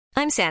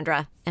I'm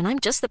Sandra, and I'm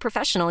just the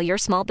professional your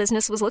small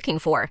business was looking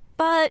for.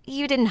 But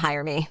you didn't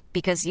hire me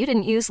because you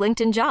didn't use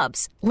LinkedIn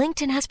Jobs.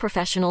 LinkedIn has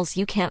professionals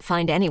you can't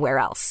find anywhere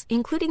else,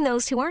 including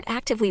those who aren't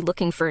actively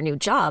looking for a new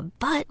job,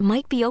 but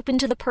might be open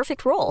to the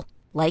perfect role,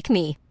 like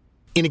me.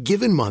 In a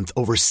given month,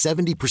 over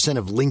 70%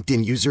 of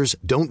LinkedIn users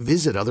don't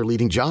visit other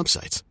leading job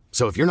sites.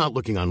 So if you're not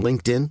looking on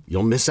LinkedIn,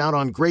 you'll miss out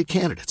on great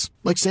candidates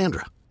like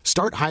Sandra.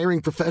 Start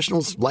hiring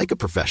professionals like a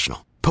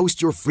professional.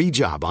 Post your free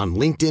job on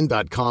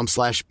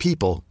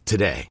linkedin.com/people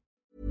today.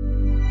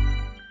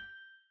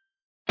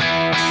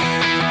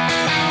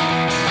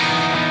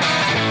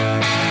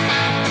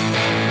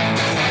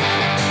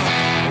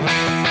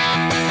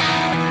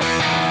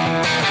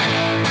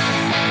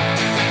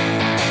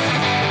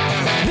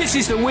 This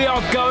is the We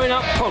Are Going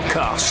Up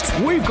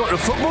podcast. We've got the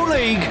Football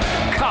League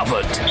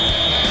covered.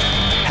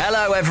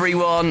 Hello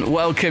everyone,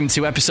 welcome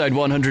to episode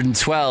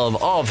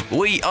 112 of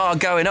We Are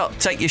Going Up.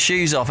 Take your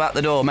shoes off at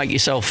the door, make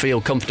yourself feel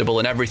comfortable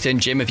and everything.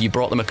 Jim, have you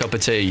brought them a cup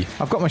of tea?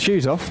 I've got my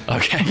shoes off.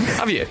 Okay,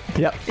 have you?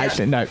 Yep. Yeah.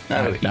 Actually, no.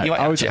 You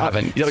actually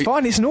haven't. It's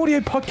fine, it's an audio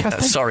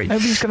podcast. Sorry.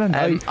 Nobody's going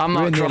to know. I'm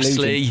Mark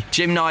Crossley.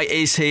 Jim Knight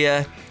is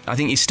here. I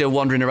think you're still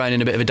wandering around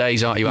in a bit of a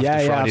daze, aren't you,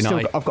 after Friday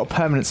night? I've got a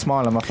permanent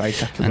smile on my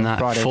face after and that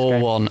Friday's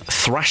 4-1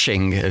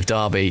 thrashing of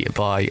Derby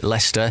by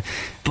Leicester.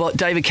 But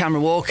David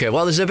Cameron Walker,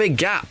 well, there's a big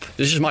gap.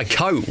 This is my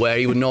coat where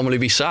he would normally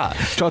be sat.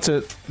 Tried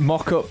to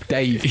mock up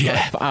Dave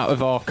out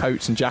of our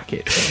coats and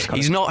jackets.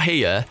 He's not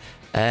here,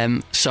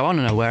 so I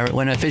don't know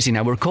when we're busy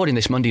now. We're recording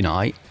this Monday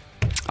night.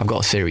 I've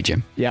got a theory,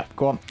 Jim. Yeah,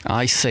 go on.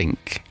 I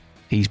think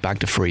he's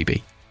bagged a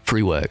freebie.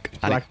 Free work.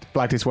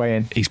 Blagged his way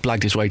in. He's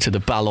blagged his way to the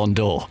Ballon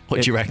d'Or.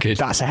 What do you reckon?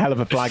 That's a hell of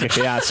a blag if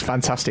he has.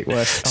 Fantastic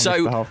work.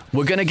 So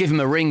we're going to give him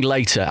a ring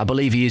later. I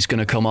believe he is going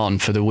to come on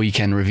for the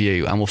weekend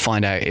review and we'll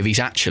find out if he's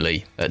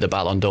actually at the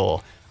Ballon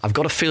d'Or. I've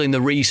got a feeling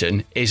the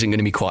reason isn't going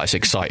to be quite as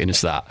exciting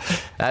as that.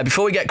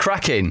 Before we get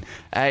cracking,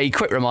 a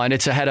quick reminder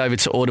to head over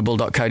to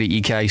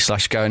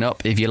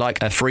audible.co.uk/going-up if you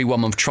like a free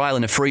 1-month trial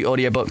and a free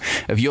audiobook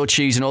of your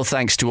choosing. All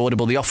thanks to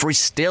Audible. The offer is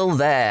still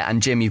there.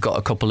 And Jim, you've got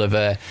a couple of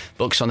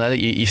books on there that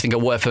you think are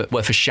worth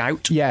a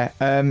shout. Yeah,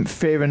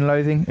 Fear and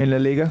Loathing in La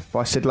Liga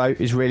by Sid Lowe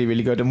is really,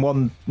 really good. And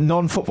one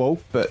non-football,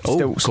 but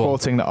still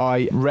sporting, that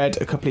I read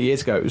a couple of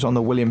years ago. It was on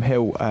the William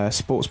Hill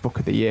Sports Book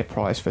of the Year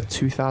prize for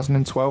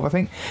 2012, I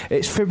think.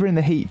 It's Fibber in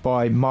the Heat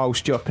by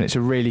Miles Jupp, and it's a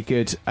really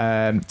good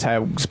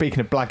tale. Speaking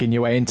of blagging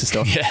your way into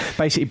stuff,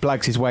 basically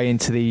blags his way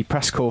into the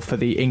press corps for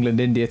the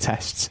England-India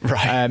tests,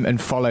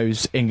 and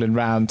follows England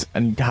round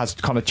and has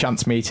kind of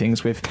chance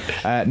meetings with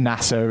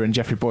Nasser and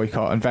Geoffrey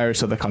Boycott and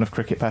various other kind of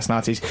cricket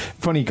personalities.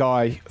 Funny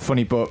guy,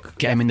 funny book.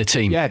 Get him in the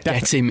team. Yeah,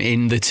 get him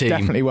in the team.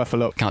 Definitely worth a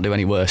look. Can't do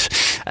any worse.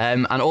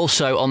 And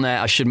also on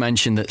there, I should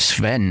mention that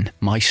Sven,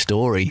 My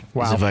Story,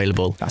 is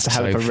available. That's a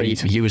hell of a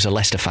read. You as a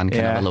Leicester fan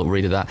can have a little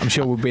read of that. I'm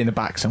sure we'll be in the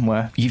back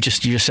somewhere. You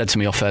just said to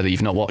me off air that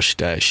you've not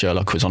watched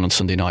Sherlock. Was on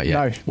Sunday night yet.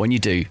 No. When you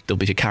do, there'll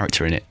be a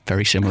character in it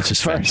very similar to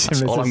Sven.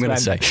 That's all I'm going to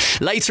say.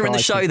 Later in the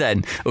show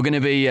then, we're going to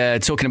be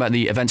talking about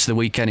the events of the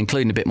weekend,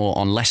 including a bit more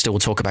on Leicester. We'll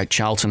talk about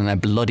Charlton and their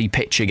bloody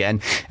pitch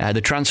again,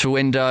 the transfer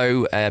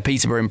window,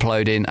 Peterborough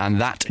imploding,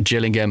 and that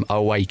Gillingham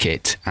away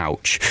kit.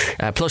 Ouch.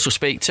 Plus we'll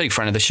speak to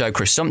friend of the show,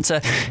 Chris Sumter,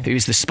 who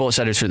is the sports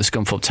editor at the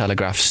Scunthorpe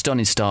Telegraph.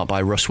 Stunning start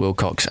by Russ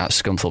Wilcox at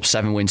Scunthorpe.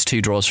 7 wins,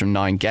 2 draws from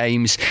 9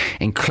 games,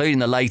 including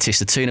the latest,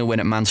 the 2-0 win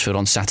at Mansfield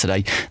on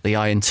Saturday. The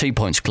Iron 2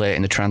 points clear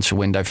in the transfer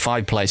window.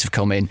 5 players have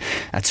come in.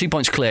 2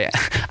 points clear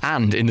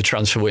and in the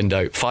transfer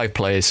window 5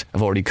 players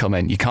have already come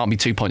in. You can't be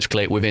 2 points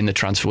clear within the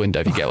transfer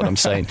window, if you get what I'm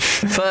saying.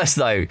 First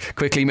though,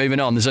 quickly moving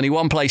on, there's only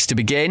one place to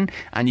begin,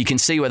 and you can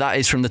see where that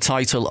is from the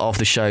title of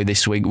the show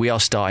this week. We are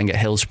starting at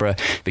Hillsborough,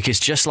 because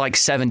just like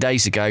 7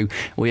 days ago,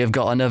 we have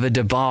got another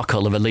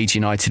debacle of a Leeds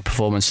United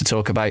performance to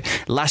talk about.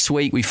 Last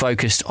week we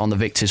focused on the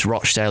victors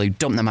Rochdale, who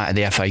dumped them out of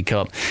the FA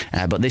Cup,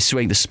 but this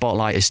week the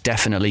spotlight has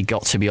definitely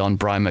got to be on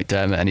Brian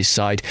McDermott and his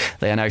side.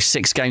 They are now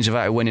 6 games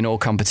without a win in all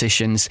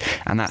competitions,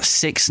 and that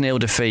 6-0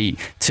 defeat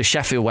to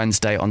Sheffield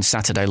Wednesday on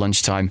Saturday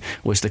lunchtime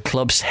was the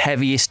club's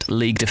heaviest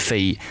league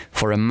defeat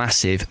for a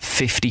massive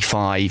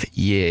 55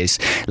 years.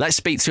 Let's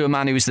speak to a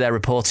man who was there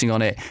reporting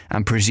on it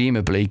and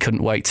presumably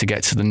couldn't wait to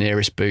get to the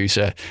nearest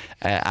boozer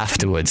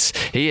afterwards.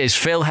 He is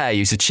Phil Hay,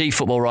 who's the chief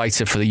football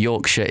writer for the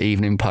Yorkshire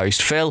Evening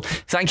Post. Phil,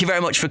 thank you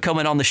very much for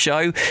coming on the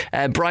show.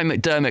 Brian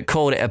McDermott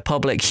called it a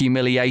public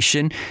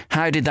humiliation.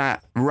 How did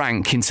that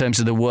rank in terms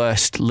of the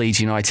worst Leeds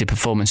United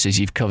performances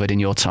you've covered in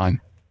your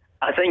time?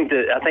 I think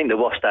the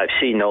worst I've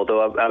seen,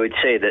 although I would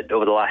say that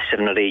over the last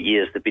 7 or 8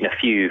 years there've been a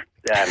few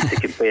to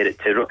compare it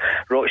to.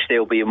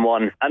 Rochdale being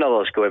one, and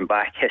others going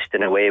back.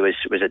 Histon away was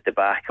a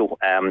debacle.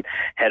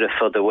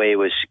 Hereford away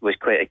was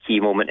quite a key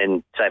moment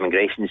in Simon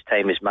Grayson's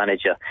time as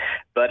manager.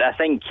 But I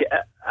think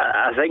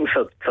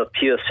for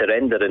pure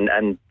surrender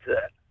and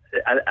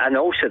and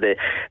also the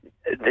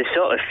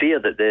sort of fear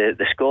that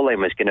the scoreline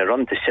was going to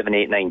run to 7,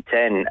 8, 9,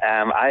 10.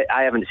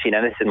 I haven't seen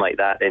anything like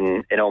that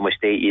in almost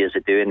 8 years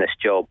of doing this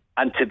job.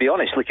 And to be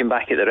honest, looking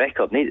back at the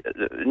records,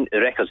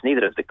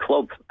 neither of the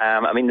club.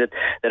 I mean,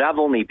 there have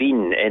only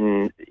been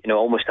in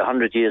almost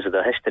 100 years of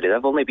their history, there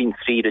have only been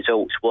 3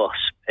 results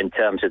worse in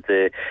terms of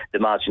the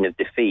margin of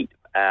defeat.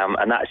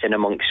 And that's in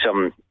amongst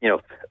some,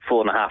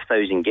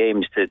 4,500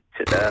 games to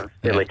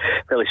fairly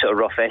sort of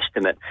rough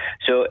estimate.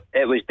 So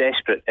it was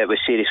desperate. It was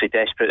seriously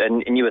desperate.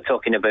 And you were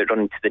talking about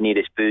running to the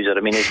nearest boozer.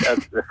 I mean, as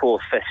the 4th,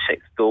 5th, 6th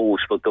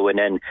goals were going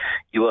in,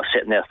 you were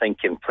sitting there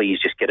thinking, please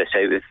just get us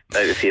out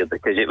of here,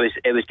 because it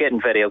was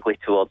getting very ugly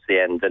towards the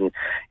end. And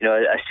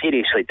a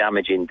seriously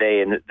damaging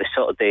day, and the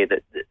sort of day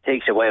that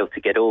takes a while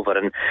to get over.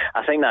 And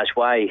I think that's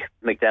why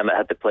McDermott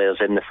had the players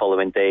in the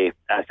following day.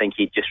 I think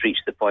he'd just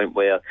reached the point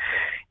where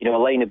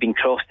a line had been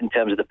crossed in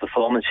terms of the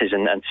performances,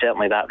 and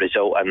certainly that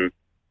result.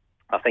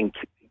 I think,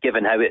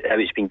 given how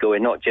it's been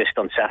going, not just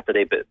on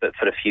Saturday, but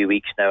for a few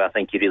weeks now, I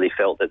think he really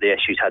felt that the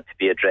issues had to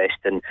be addressed,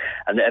 and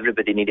that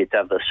everybody needed to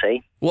have their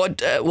say. What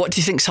do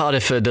you think's harder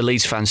for the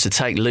Leeds fans to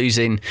take,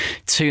 losing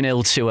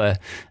 2-0 to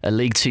a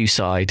League Two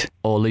side,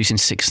 or losing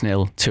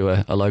 6-0 to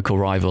a local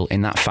rival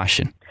in that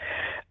fashion?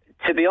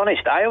 To be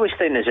honest, I always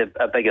think there's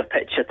a bigger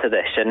picture to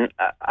this, and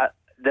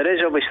there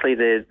is obviously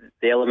the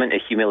element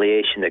of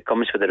humiliation that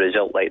comes with a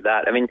result like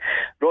that. I mean,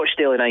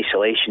 Rochdale in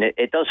isolation,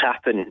 it does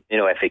happen,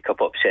 FA Cup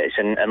upsets,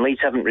 and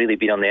Leeds haven't really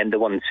been on the end of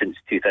one since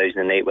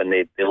 2008 when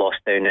they lost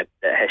down at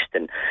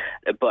Histon.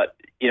 But,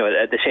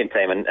 at the same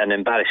time, an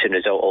embarrassing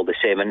result all the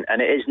same.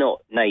 And it is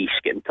not nice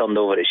getting turned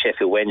over at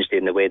Sheffield Wednesday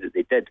in the way that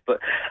they did. But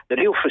the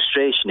real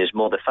frustration is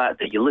more the fact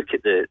that you look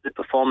at the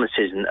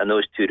performances and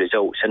those 2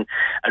 results, and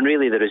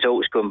really the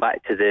results going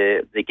back to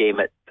the game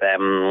at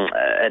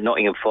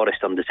Nottingham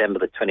Forest on December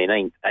the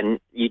 29th, and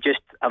you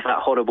just have that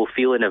horrible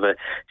feeling of a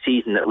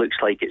season that looks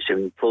like it's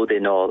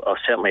imploding, or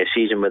certainly a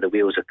season where the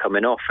wheels are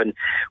coming off. And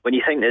when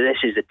you think that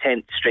this is the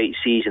 10th straight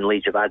season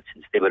Leeds have had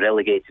since they were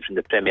relegated from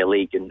the Premier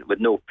League, and with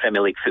no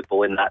Premier League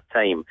football in that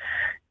time,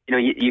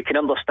 you can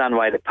understand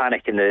why the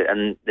panic and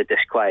the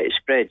disquiet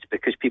spreads,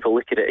 because people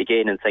look at it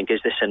again and think,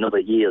 is this another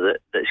year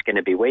that's going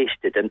to be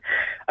wasted? And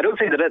I don't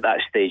think they're at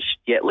that stage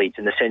yet, Leeds,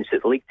 in the sense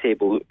that the league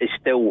table is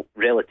still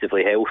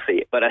relatively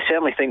healthy. But I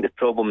certainly think the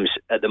problems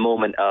at the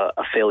moment are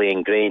fairly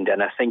ingrained,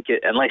 and I think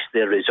unless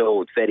they're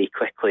resolved very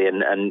quickly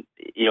and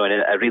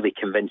in a really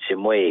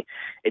convincing way,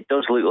 it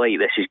does look like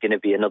this is going to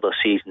be another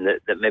season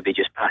that maybe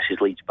just passes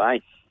Leeds by.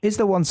 Is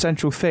there one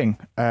central thing,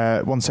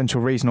 one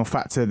central reason or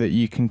factor that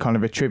you can kind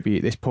of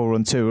attribute this poor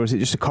run to, or is it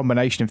just a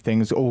combination of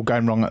things all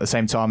going wrong at the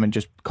same time and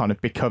just kind of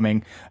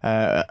becoming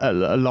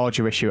a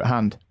larger issue at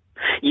hand?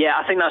 Yeah,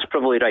 I think that's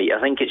probably right.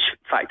 I think it's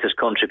factors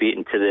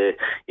contributing to the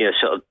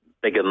sort of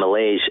bigger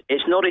malaise.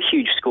 It's not a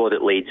huge squad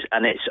at Leeds,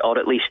 and or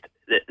at least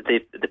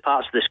the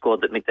parts of the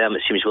squad that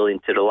McDermott seems willing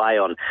to rely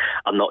on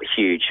are not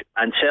huge.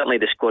 And certainly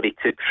the squad he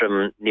took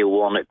from Neil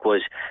Warnock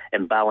was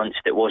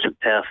imbalanced. It wasn't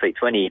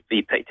perfect. When he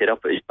picked it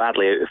up, it was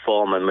badly out of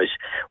form and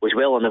was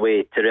well on the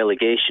way to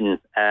relegation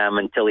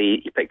until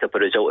he picked up a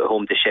result at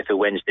home to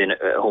Sheffield Wednesday and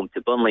at home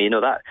to Burnley.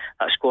 That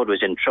squad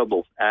was in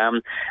trouble.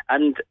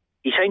 And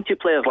he signed 2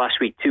 players last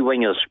week, 2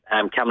 wingers,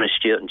 Cameron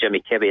Stewart and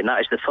Jimmy Kibbe, and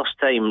that is the first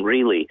time,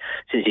 really,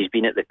 since he's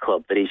been at the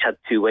club that he's had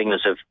 2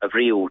 wingers of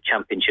real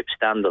championship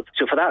standard.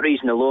 So for that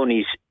reason alone,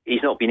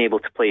 he's not been able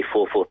to play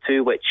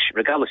 4-4-2, which,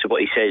 regardless of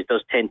what he says,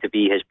 does tend to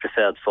be his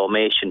preferred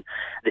formation.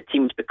 The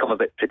team's become a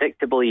bit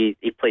predictable. He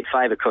played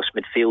 5 across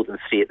midfield and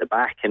 3 at the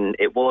back, and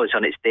it was,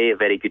 on its day, a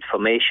very good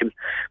formation.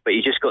 But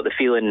you just got the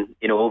feeling,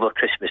 over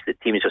Christmas, that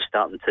teams are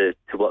starting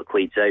to work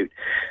Leeds out.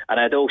 And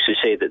I'd also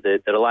say that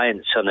the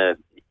reliance on a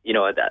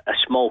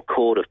small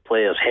core of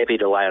players, heavy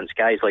reliance,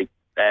 guys like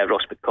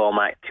Ross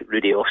McCormack,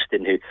 Rudy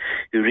Austin,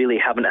 who really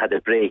haven't had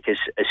a break, has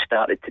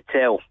started to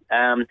tell.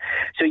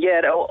 So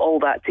yeah, all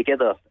that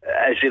together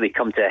has really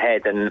come to a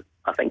head, and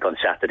I think on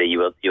Saturday you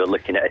were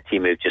looking at a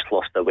team who've just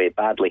lost their way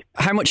badly.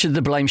 How much of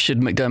the blame should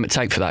McDermott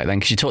take for that then?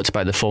 Because you talked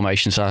about the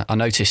formations. I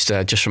noticed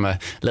just from a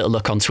little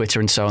look on Twitter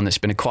and so on, it's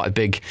been quite a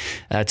big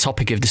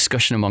topic of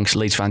discussion amongst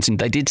Leeds fans, and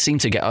they did seem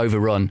to get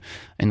overrun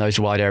in those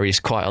wide areas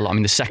quite a lot. I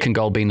mean, the second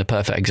goal being the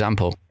perfect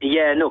example.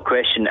 Yeah, no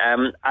question.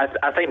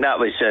 I think that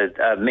was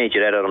a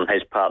major error on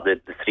his part, the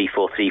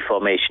 3-4-3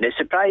 formation. It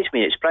surprised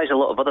me. It surprised a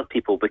lot of other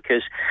people,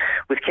 because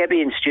with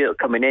Kibbe and Stewart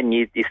coming in,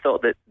 you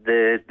thought that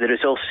the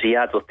resources he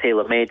had were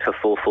tailor-made for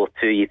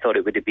 4-4-2. You thought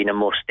it would have been a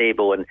more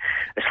stable and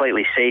a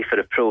slightly safer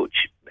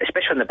approach,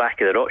 especially on the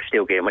back of the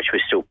Rochdale game, which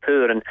was so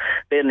poor. And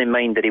bearing in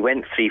mind that he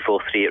went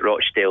 3-4-3 at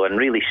Rochdale and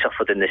really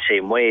suffered in the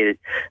same way.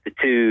 The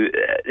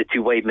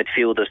two wide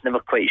midfielders never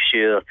quite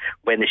sure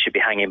when they should be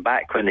hanging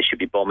back, when they should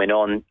be bombing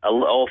on. An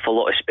awful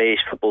lot of space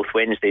for both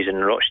Wednesday's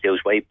and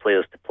Rochdale's wide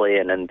players to play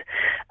in, and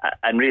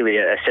really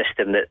a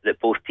system that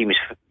both teams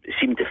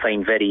seem to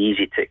find very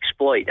easy to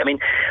exploit. I mean,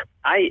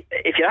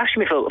 if you're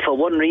asking me for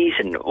one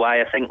reason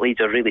why I think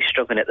Leeds are really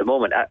struggling at the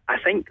moment, I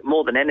think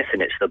more than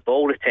anything it's the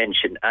ball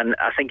retention, and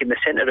I think in the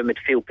centre of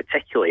midfield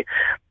particularly,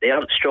 they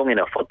aren't strong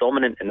enough or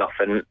dominant enough,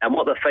 and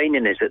what they're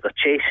finding is that they're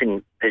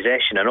chasing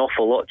possession an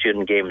awful lot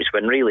during games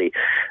when really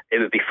it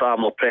would be far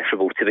more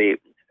preferable to be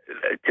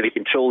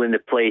controlling the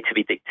play, to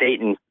be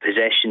dictating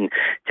possession,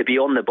 to be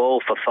on the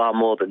ball for far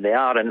more than they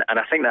are, and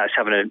I think that's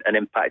having an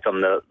impact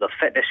on their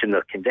fitness and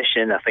their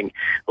conditioning. I think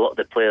a lot of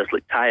the players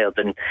look tired,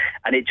 and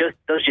it does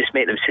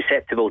make them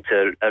susceptible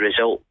to a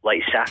result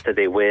like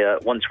Saturday, where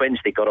once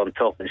Wednesday got on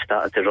top and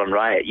started to run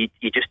riot,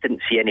 you just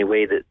didn't see any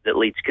way that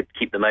Leeds could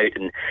keep them out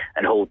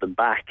and hold them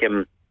back.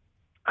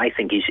 I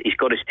think he's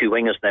got his two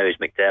wingers now as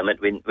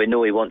McDermott. We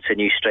know he wants a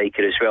new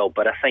striker as well,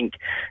 but I think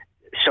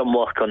some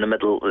work on the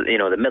middle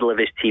of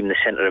his team, the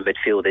centre of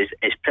midfield,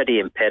 is pretty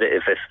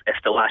imperative if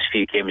the last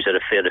few games are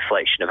a fair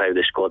reflection of how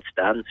the squad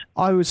stands.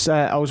 I was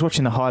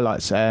watching the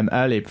highlights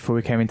earlier before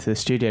we came into the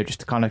studio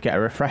just to kind of get a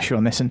refresher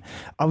on this, and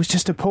I was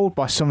just appalled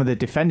by some of the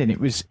defending. It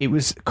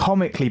was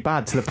comically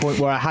bad to the point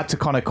where I had to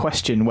kind of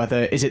question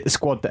whether is it the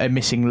squad that are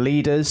missing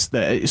leaders,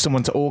 that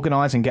someone to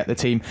organise and get the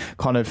team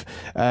kind of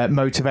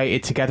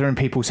motivated together, and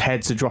people's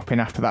heads are dropping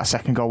after that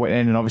second goal went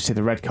in and obviously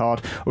the red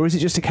card, or is it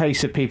just a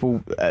case of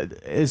people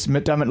is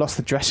McDermott lost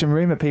the dressing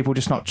room? Are people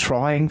just not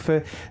trying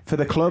for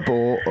the club,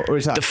 or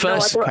is that the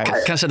first?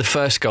 Can I say the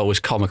first goal was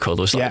comical?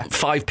 There was like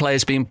 5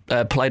 players being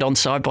played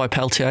onside by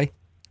Peltier.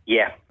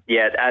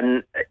 Yeah,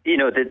 and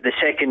the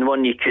second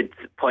one you could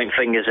point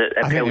fingers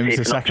at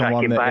Peltier for not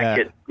tracking back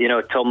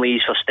at Tom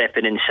Lees for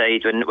stepping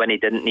inside when he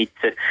didn't need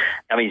to.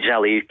 I mean,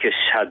 Zaliukas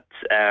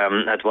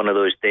had one of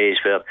those days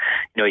where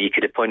you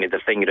could have pointed the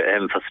finger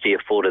at him for 3 or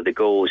 4 of the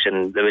goals,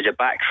 and there was a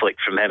back flick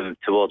from him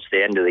towards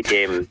the end of the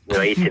game,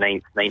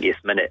 89th,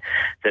 90th minute,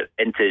 that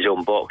into his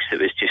own box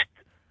that was just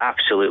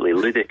absolutely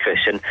ludicrous.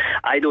 And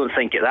I don't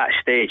think at that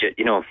stage,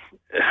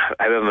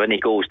 however many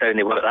goals down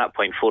they were at that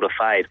point, 4 or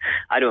 5,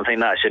 I don't think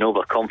that's an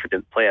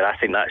overconfident player. I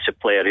think that's a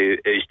player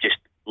who's just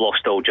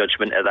lost all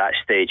judgment at that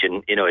stage,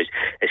 and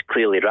is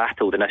clearly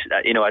rattled. And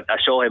I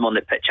saw him on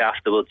the pitch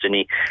afterwards, and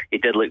he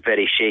did look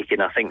very shaken.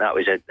 I think that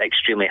was an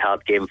extremely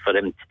hard game for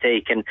him to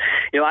take. And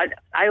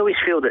I always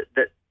feel that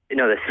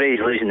the phrase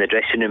losing the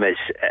dressing room is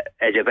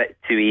a bit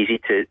too easy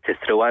to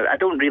throw out. I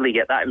don't really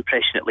get that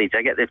impression at Leeds.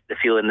 I get the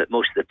feeling that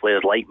most of the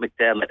players like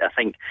McDermott. I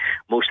think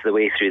most of the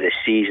way through this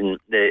season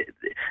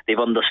they've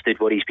understood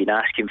what he's been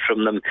asking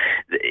from them.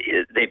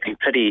 They've been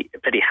pretty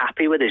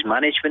happy with his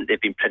management. They've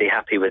been pretty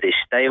happy with his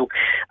style.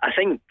 I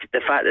think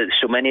the fact that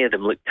so many of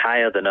them look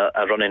tired and are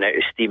running out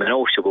of steam, and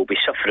also will be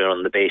suffering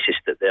on the basis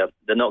that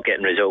they're not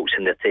getting results,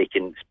 and they're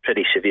taking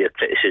pretty severe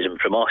criticism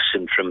from us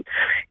and from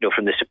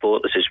the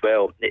supporters as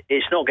well.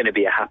 It's not going to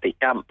be a happy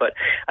camp, but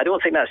I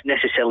don't think that's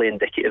necessarily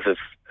indicative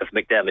of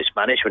McDermott's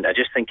management. I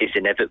just think it's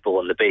inevitable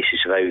on the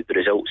basis of how the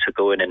results are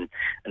going and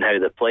how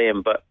they're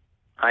playing. But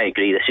I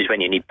agree, this is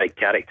when you need big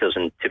characters,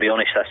 and to be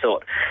honest, I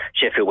thought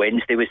Sheffield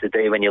Wednesday was the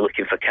day when you're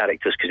looking for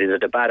characters, because they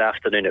had a bad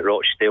afternoon at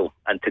Rochdale,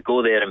 and to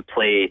go there and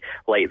play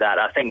like that,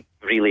 I think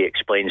really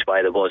explains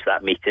why there was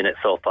that meeting at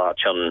Thorpe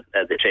Arch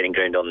at the training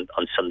ground on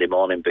Sunday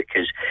morning,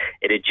 because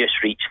it had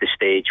just reached the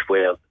stage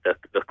where there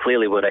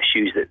clearly were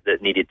issues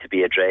that needed to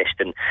be addressed,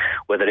 and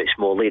whether it's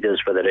more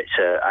leaders, whether it's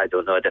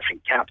a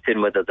different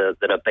captain, whether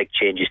there are big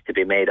changes to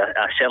be made,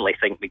 I certainly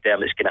think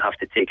McDermott's going to have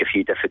to take a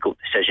few difficult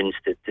decisions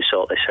to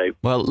sort this out.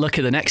 Well, look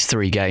at the next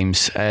 3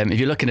 games. If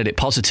you're looking at it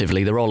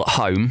positively, they're all at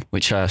home,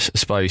 which I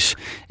suppose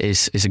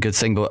is a good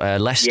thing.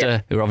 But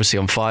Leicester, who are obviously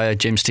on fire,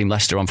 Jim's team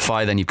Leicester on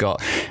fire. Then you've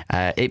got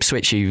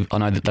Ipswich, who I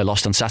know that they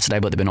lost on Saturday,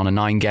 but they've been on a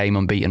 9-game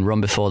unbeaten run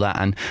before that.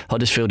 And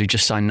Huddersfield, who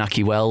just signed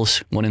Nahki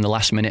Wells, won in the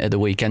last minute of the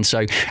weekend.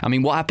 So, I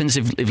mean, what happens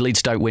if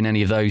Leeds don't win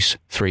any of those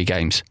 3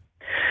 games?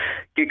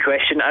 Good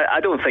question. I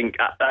don't think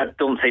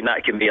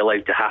that can be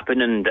allowed to happen,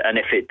 and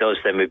if it does,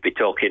 then we'd be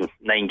talking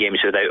 9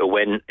 games without a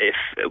win. If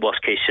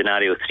worst case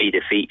scenario 3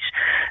 defeats,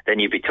 then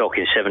you'd be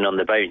talking 7 on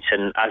the bounce.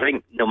 And I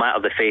think no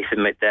matter the faith in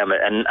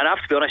McDermott, and I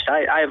have to be honest,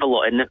 I have a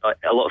lot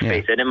of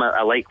faith in him.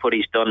 I like what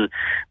he's done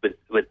with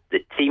the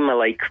team. I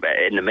like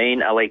in the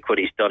main. I like what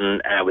he's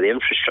done with the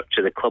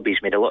infrastructure of the club.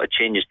 He's made a lot of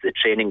changes to the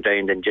training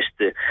ground and just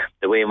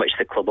the way in which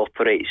the club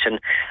operates.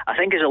 And I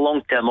think as a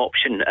long-term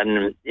option,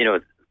 and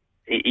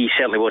he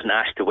certainly wasn't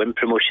asked to win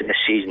promotion this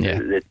season.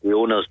 Yeah. The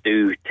owners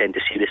do tend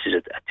to see this as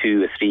a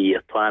 2 or 3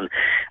 year plan.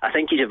 I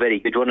think he's a very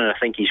good one, and I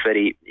think he's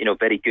very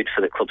good for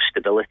the club's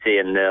stability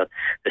and the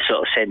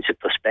sort of sense of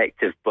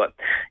perspective. But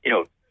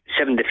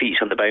 7 defeats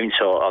on the bounce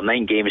or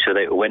 9 games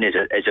without a win is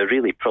a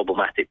really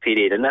problematic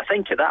period. And I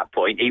think at that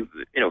point,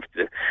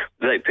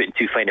 without putting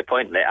too fine a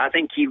point on it, I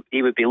think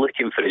he would be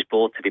looking for his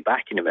board to be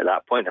backing him at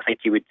that point. I think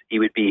he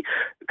would be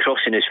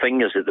crossing his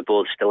fingers that the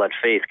board still had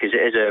faith, because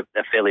it is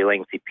a fairly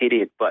lengthy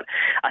period. But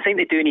I think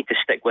they do need to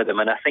stick with him.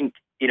 And I think,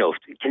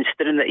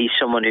 considering that he's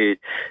someone who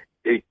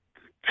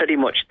pretty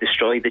much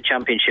destroyed the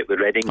Championship with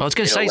Reading. I was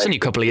going to say, it's only a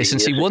couple of years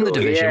since he won the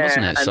division,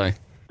 wasn't it? So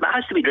that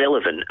has to be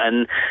relevant,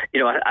 and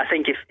I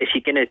think if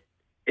you're going to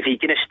if you're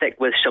going to stick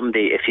with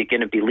somebody, if you're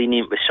going to be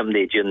lenient with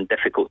somebody during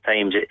difficult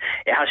times, it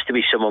has to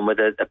be someone with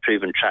a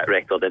proven track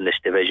record in this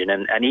division,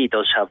 and he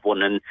does have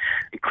one, and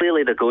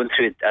clearly they're going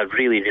through a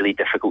really, really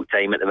difficult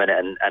time at the minute,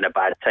 and a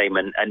bad time,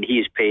 and he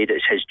is paid.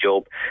 It's his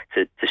job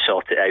to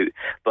sort it out.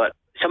 But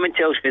something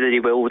tells me that he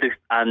will do,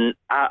 and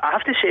I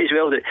have to say as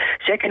well that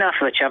second half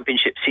of a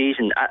championship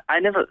season, I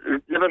never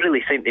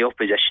really think the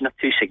opposition are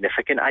too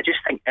significant. I just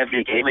think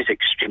every game is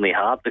extremely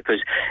hard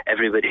because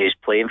everybody is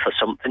playing for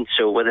something.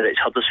 So whether it's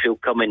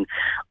Huddersfield coming,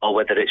 or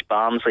whether it's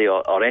Barnsley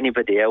or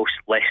anybody else,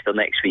 Leicester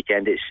next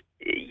weekend,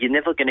 you're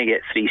never going to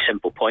get 3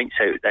 simple points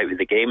out of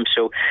the game.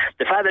 So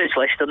the fact that it's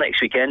Leicester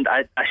next weekend,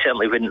 I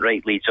certainly wouldn't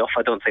write Leeds off.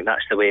 I don't think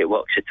that's the way it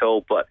works at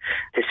all. But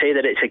to say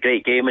that it's a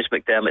great game, as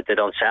McDermott did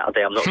on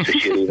Saturday, I'm not so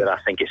sure either.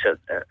 I think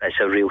it's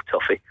a real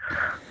toughie.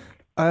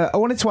 I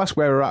wanted to ask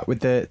where we're at with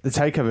the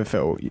takeover,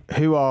 Phil.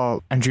 Who are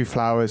Andrew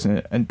Flowers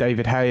and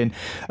David Hay? And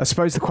I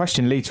suppose the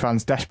question Leeds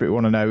fans desperately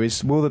want to know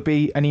is, will there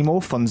be any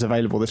more funds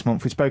available this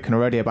month? We've spoken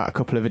already about a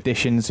couple of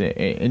additions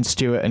in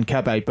Stewart and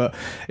Kebe, but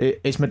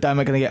is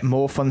McDermott going to get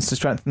more funds to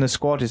strengthen the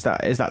squad? Is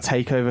that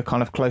takeover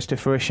kind of close to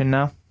fruition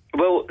now?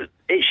 Well,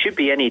 it should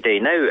be any day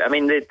now. I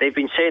mean, they've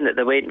been saying that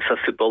they're waiting for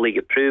Football League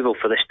approval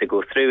for this to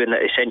go through, and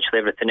that essentially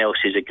everything else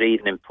is agreed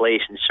and in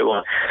place and so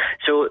on.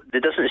 So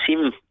there doesn't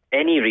seem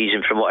any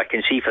reason from what I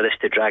can see for this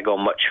to drag on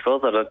much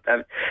further.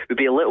 I would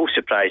be a little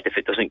surprised if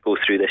it doesn't go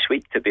through this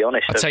week, to be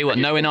honest. I'll tell you what,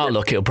 knowing our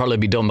luck, it'll probably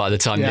be done by the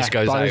time this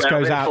goes out. This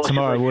goes out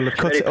tomorrow. We'll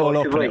cut it all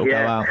up and it'll go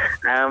out.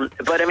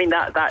 But I mean,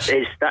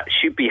 that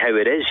should be how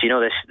it is. You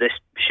know, this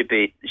should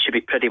be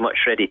pretty much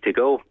ready to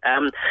go.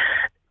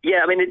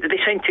 Yeah, I mean, they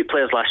signed 2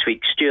 players last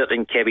week, Stewart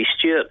and Kebe.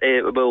 Stewart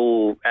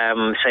will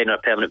sign on a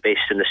permanent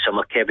basis in the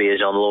summer. Kebe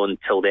is on loan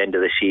till the end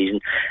of the season.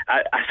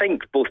 I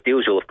think both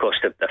deals will have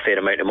cost a fair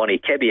amount of money.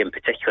 Kebe in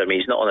particular, I mean,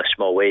 he's not on a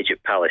small wage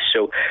at Palace,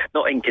 so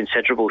not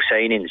inconsiderable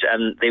signings.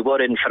 And they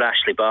were in for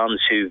Ashley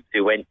Barnes,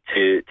 who went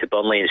to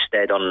Burnley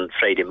instead on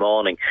Friday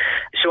morning.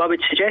 So I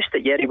would suggest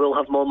that, yeah, he will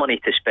have more money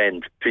to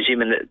spend,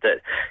 presuming that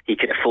he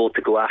can afford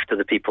to go after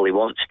the people he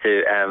wants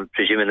to,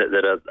 presuming that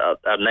there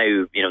are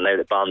now, now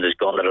that Barnes is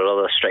gone, there are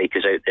other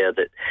strikers out there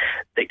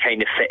that kind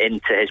of fit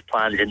into his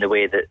plans in the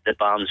way that the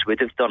Barnes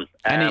would have done.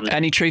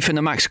 Any truth in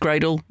the Max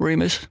Gradel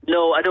rumours?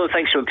 No, I don't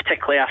think so.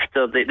 Particularly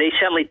after they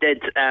certainly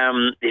did.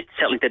 They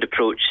certainly did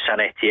approach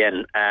Saint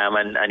Etienne,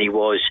 and he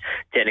was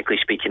technically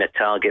speaking a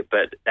target.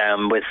 But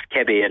with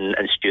Kebe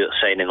and Stewart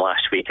signing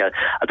last week,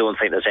 I don't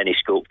think there's any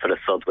scope for a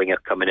third winger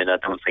coming in. I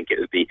don't think it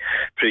would be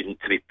prudent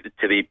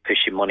to be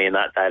pushing money in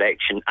that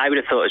direction. I would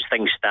have thought, as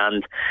things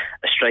stand,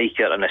 a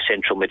striker and a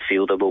central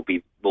midfielder will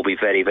be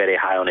very, very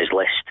high on his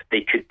list.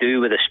 They could do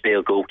with a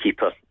spare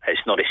goalkeeper.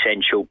 It's not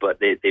essential, but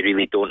they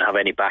really don't have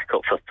any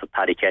backup for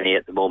Paddy Kenny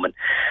at the moment.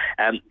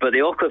 But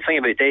the awkward thing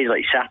about days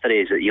like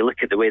Saturday is that you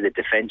look at the way the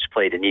defence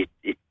played, and you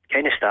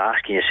kind of start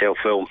asking yourself,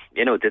 well,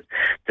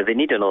 do they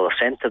need another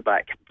centre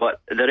back? But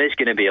there is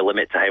going to be a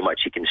limit to how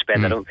much he can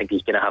spend. I don't think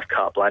he's going to have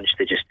carte blanche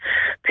to just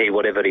pay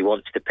whatever he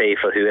wants to pay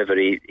for whoever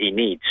he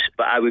needs.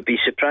 But I would be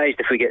surprised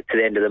if we get to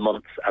the end of the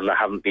month and there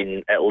haven't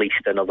been at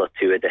least another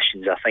 2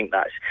 additions. I think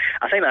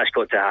that's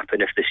got to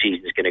happen if the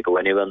season's going to go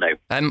anywhere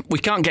now. We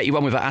can't get you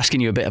on without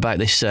asking you a bit about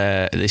this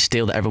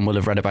deal that everyone will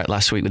have read about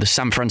last week with the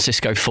San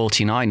Francisco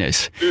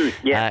 49ers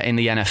in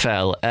the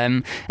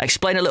NFL.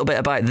 Explain a little bit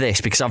about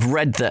this, because I've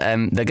read that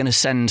they're going to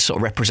send sort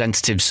of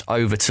representatives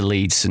over to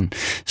Leeds and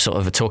sort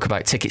of talk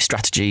about ticket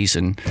strategies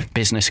and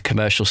business and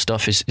commercial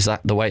stuff. Is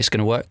that the way it's going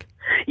to work?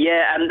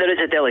 Yeah, and there is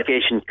a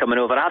delegation coming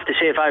over. I have to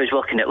say, if I was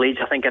working at Leeds,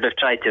 I think I'd have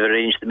tried to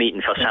arrange the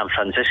meeting for San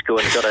Francisco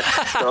and got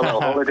a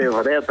little holiday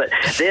over there. But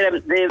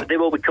they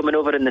will be coming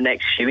over in the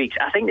next few weeks.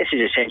 I think this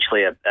is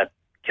essentially a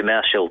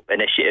commercial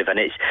initiative, and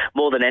it's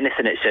more than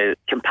anything, it's a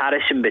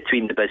comparison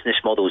between the business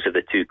models of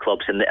the 2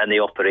 clubs and the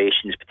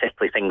operations,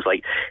 particularly things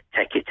like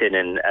ticketing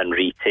and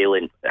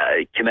retailing,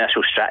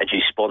 commercial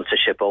strategy,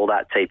 sponsorship, all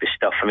that type of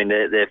stuff. I mean,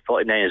 the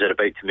 49ers are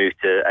about to move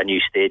to a new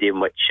stadium,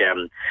 which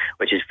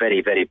is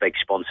very, very big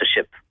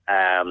sponsorship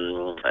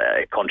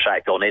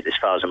contract on it, as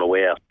far as I'm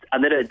aware.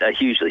 And they're a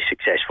hugely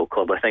successful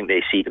club. I think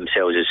they see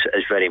themselves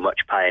as very much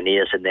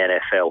pioneers in the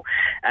NFL.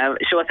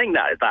 So I think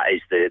that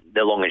is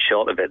the long and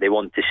short of it. They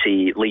want to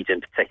see, Leeds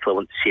in particular,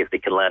 want to see if they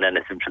can learn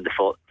anything from the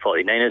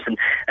 49ers, and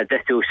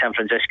ditto San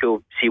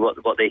Francisco, see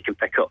what they can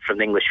pick up from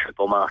the English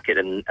football market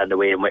and the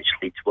way in which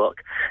Leeds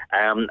work.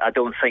 I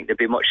don't think there'd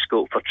be much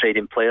scope for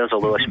trading players,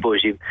 although I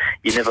suppose you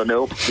never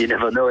know. You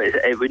never know.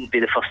 It wouldn't be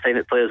the first time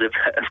that players have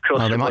crossed.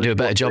 Well, they might do a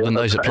better job than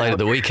those that played at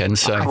the weekend.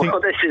 So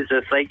this is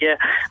the thing. Yeah,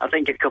 I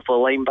think a couple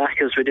of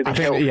linebackers would have been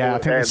helpful. Yeah, I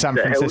think the San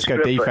Francisco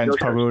defence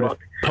probably would have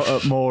put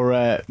up more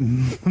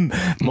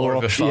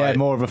of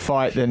a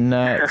fight than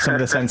some of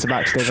the centre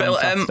backs did. Phil,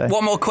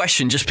 one more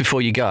question just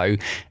before you go.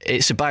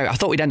 It's about, I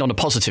thought we'd end on a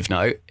positive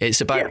note.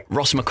 It's about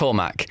Ross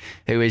McCormack,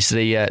 who is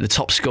the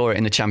top scorer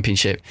in the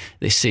Championship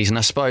this season.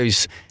 I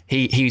suppose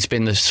he's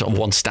been the sort of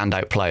one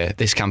standout player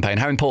this campaign.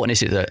 How important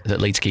is it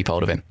that Leeds keep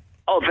hold of him?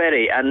 Oh,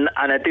 very, and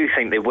I do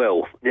think they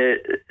will.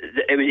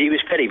 He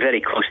was very,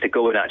 very close to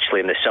going actually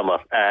in the summer,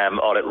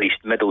 or at least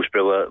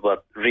Middlesbrough were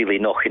really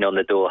knocking on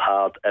the door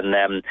hard,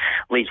 and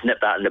Leeds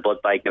nipped that in the bud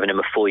by giving him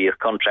a 4-year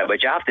contract,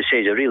 which I have to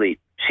say is a really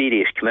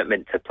serious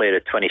commitment to a player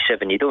at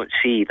 27. You don't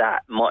see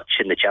that much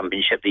in the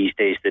Championship these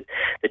days. The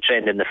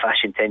trend in the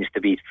fashion tends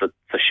to be for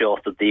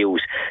shorter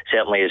deals,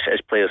 certainly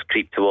as players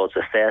creep towards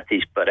the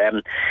 30s. But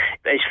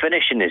his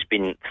finishing has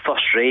been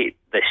first rate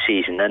this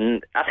season,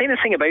 and I think the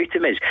thing about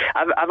him is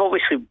I've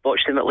obviously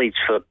watched him at Leeds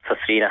for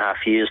 3.5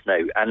 years now,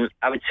 and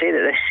I would say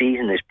that this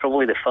season is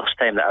probably the first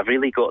time that I've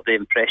really got the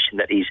impression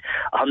that he's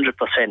 100%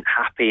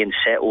 happy and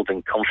settled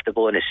and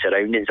comfortable in his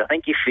surroundings. I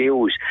think he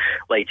feels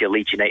like a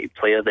Leeds United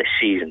player this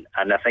season,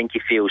 and I think he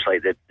feels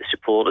like the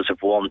supporters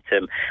have warmed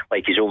him,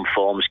 like his own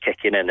form's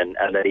kicking in,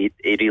 and that he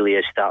really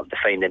is starting to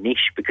find a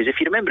niche. Because if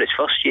you remember his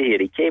first year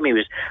here, he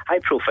was high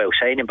profile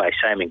signing by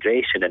Simon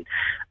Grayson,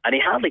 and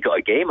he hardly got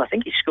a game. I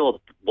think he scored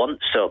once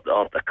or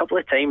a couple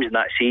of times in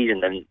that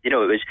season, and he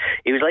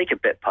was like a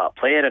bit part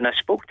player. And I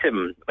spoke to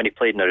him when he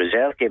played in a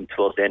reserve game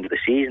towards the end of the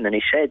season, and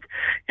he said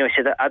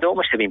I'd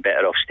almost have been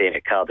better off staying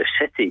at Cardiff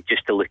City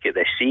just to look at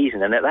this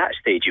season. And at that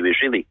stage he was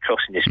really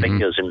crossing his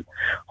fingers and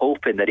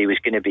hoping that he was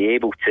going to be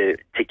able to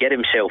get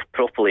himself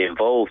properly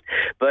involved.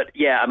 But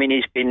yeah, I mean,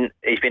 he's been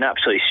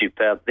absolutely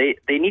superb. They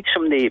need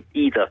somebody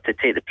either to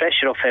take the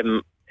pressure off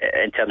him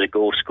in terms of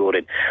goal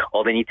scoring,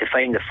 or they need to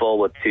find a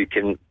forward who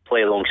can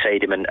play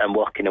alongside him and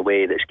work in a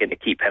way that's going to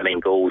keep him in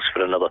goals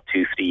for another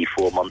 2, 3,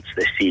 4 months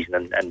this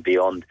season and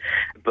beyond.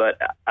 But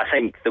I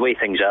think the way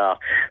things are,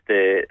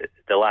 the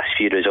last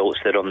few results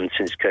they're on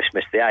since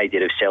Christmas, the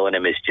idea of selling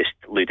him is just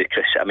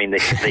ludicrous. I mean,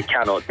 they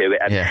cannot do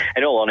it. And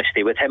in all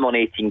honesty, with him on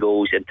 18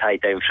 goals and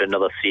tied down for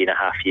another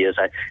 3.5 years,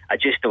 I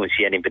just don't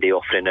see anybody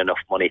offering enough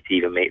money to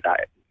even make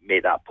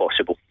that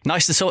possible.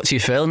 Nice to talk to you,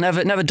 Phil.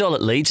 Never dull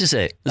at Leeds, is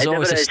it? There's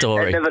always a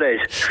story. It never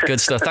is.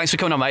 Good stuff. Thanks for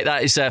coming on, mate.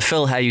 That is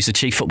Phil Hayes, the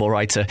chief football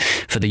writer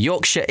for the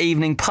Yorkshire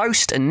Evening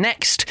Post. And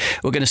next,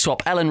 we're going to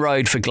swap Ellen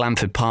Road for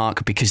Glanford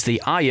Park because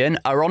the Iron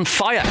are on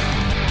fire.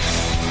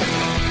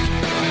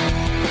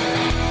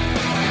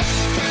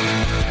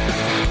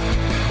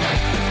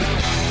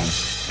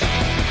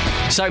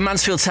 So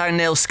Mansfield Town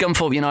 0,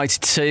 Scunthorpe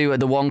United 2 at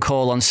the One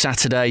Call on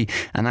Saturday,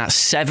 and that's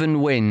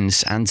 7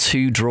 wins and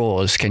 2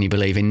 draws, can you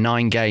believe, in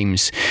 9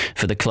 games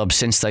for the club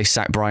since they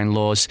sacked Brian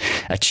Laws.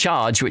 A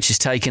charge which has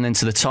taken them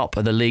to the top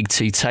of the League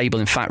 2 table.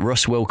 In fact,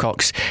 Russ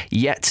Wilcox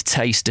yet to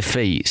taste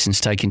defeat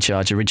since taking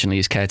charge originally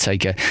as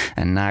caretaker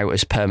and now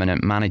as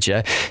permanent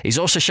manager. He's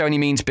also shown he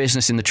means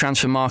business in the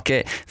transfer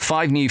market.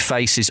 5 new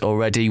faces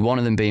already, one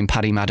of them being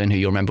Paddy Madden, who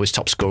you'll remember was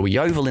top scorer with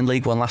Yeovil in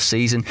League 1 last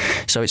season.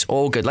 So it's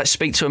all good. Let's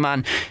speak to a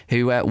man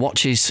who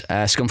watches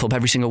Scunthorpe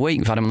every single week.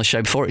 We've had him on the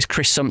show before. It's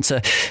Chris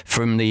Sumter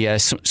from the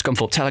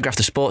Scunthorpe Telegraph,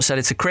 the sports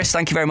editor. Chris,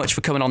 thank you very much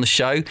for coming on the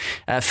show.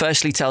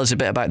 Firstly, tell us a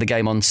bit about the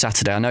game on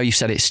Saturday. I know you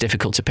said it's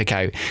difficult to pick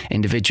out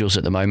individuals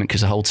at the moment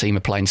because the whole team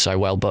are playing so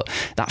well, but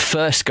that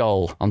first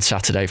goal on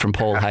Saturday from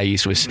Paul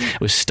Hayes was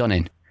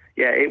stunning.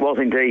 Yeah, it was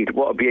indeed.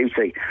 What a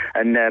beauty.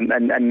 And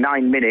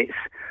 9 minutes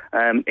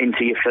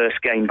into your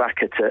first game back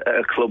at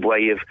a club where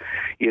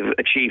you've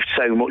achieved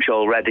so much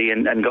already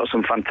and got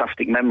some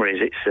fantastic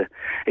memories.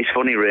 It's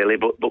funny really,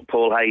 but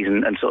Paul Hayes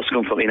and sort of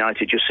Scunthorpe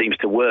United just seems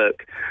to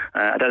work.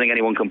 I don't think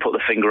anyone can put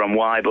the finger on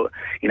why, but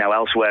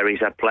elsewhere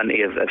he's had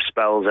plenty of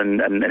spells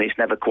and it's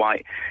never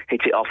quite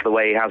hit it off the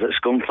way he has at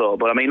Scunthorpe.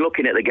 But I mean,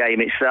 looking at the game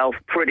itself,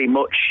 pretty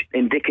much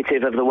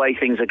indicative of the way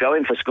things are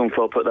going for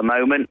Scunthorpe at the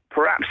moment.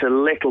 Perhaps a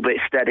little bit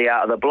steady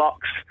out of the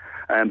blocks.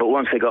 But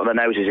once they got their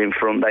noses in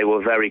front, they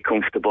were very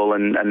comfortable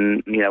and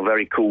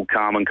very cool,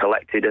 calm and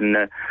collected and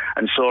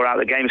saw out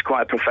the game. It's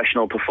quite a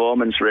professional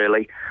performance,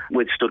 really.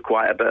 Withstood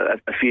quite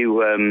a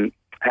few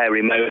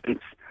hairy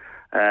moments.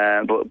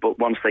 But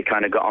once they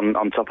kind of got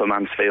on top of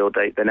Mansfield,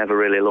 they never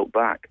really looked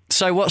back.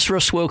 So what's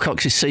Russ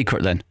Wilcox's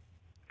secret then?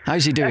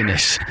 How's he doing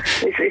this?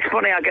 It's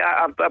funny.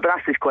 I've been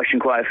asked this question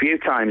quite a few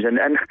times, and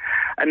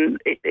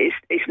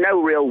it's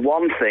no real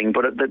one thing,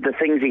 but the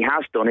things he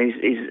has done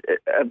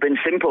have been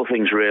simple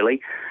things,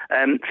 really.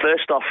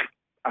 First off,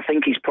 I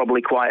think he's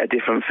probably quite a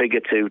different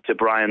figure to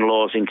Brian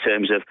Laws in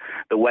terms of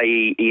the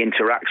way he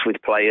interacts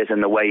with players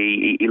and the way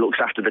he looks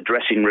after the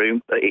dressing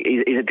room.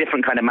 He's a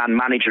different kind of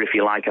man-manager, if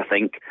you like, I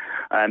think.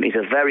 He's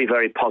a very,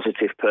 very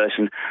positive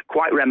person,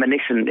 quite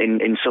reminiscent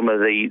in some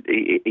of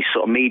his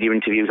sort of media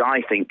interviews,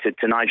 I think,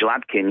 to Nigel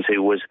Adkins,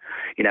 who was,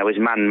 his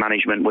man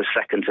management was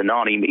second to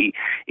none.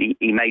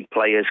 He made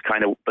players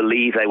kind of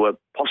believe they were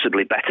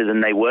possibly better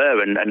than they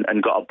were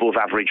and got above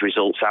average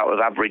results out of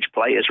average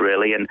players,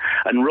 really.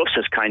 And Russ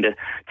has kind of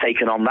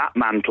taken on that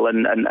mantle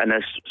and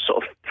has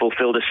sort of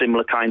fulfilled a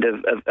similar kind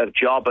of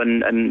job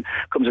and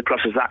comes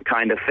across as that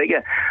kind of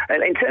figure.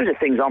 In terms of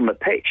things on the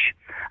pitch,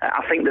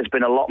 I think there's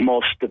been a lot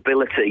more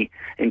stability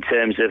in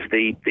terms of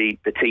the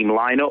team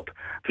lineup,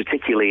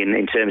 particularly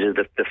in terms of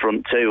the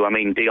front two. I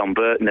mean, Dion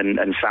Burton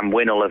and Sam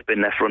Winnell have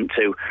been their front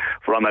two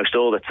for almost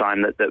all the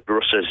time that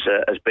Russ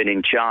has been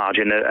in charge,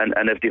 and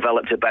have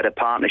developed a better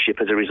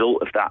partnership as a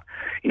result of that,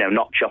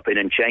 not chopping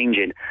and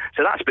changing.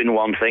 So that's been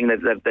one thing.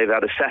 They've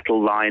had a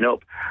settled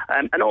lineup.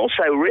 And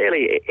also,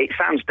 really, it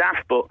sounds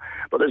daft, but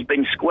there's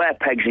been square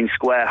pegs in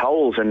square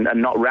holes and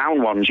not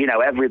round ones.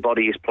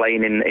 Everybody is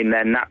playing in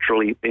their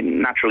naturally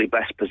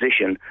best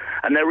position,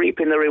 and they're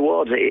reaping the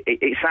rewards.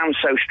 It sounds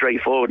so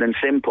straightforward and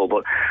simple,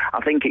 but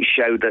I think it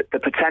showed that the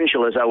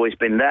potential has always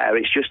been there.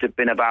 It's just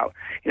been about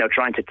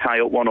trying to tie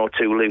up one or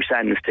two loose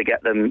ends to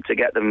get them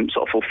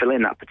sort of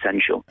fulfilling that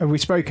potential. We've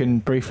spoken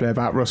briefly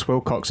about Russ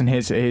Wilcox and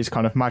his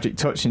kind of magic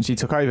touch since he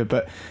took over,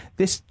 but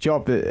this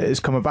job has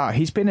come about.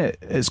 He's been at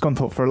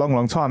Scunthorpe for a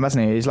long time,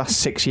 hasn't he? His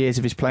last 6 years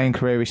of his playing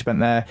career he spent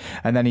there,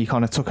 and then he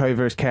kind of took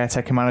over as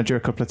caretaker manager a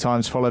couple of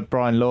times, followed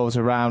Brian Laws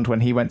around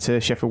when he went to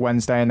Sheffield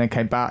Wednesday and then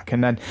came back,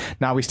 and then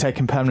now he's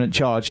taken permanent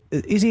charge.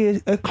 Is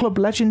he a club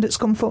legend at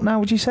Scunthorpe now,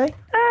 would you say?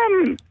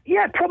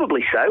 Yeah,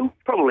 probably so.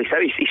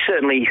 He's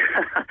certainly,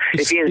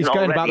 if he is he's not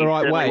going already, about the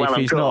right way. well, if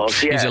he's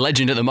not, yeah. He's a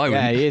legend at the moment.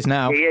 Yeah, he is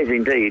now. He is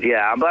indeed,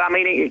 yeah. But I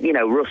mean,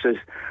 Russ has.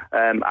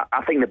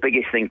 I think the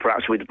biggest thing,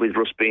 perhaps, with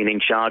Russ being in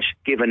charge,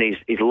 given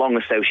his long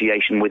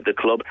association with the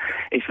club,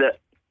 is that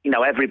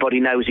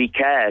everybody knows he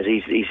cares.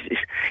 He's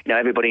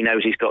everybody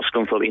knows he's got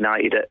Scunthorpe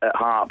United at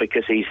heart,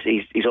 because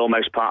he's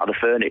almost part of the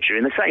furniture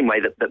in the same way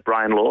that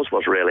Brian Laws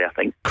was, really, I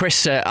think.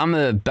 Chris, I'm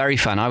a Bury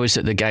fan. I was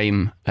at the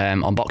game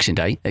on Boxing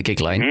Day at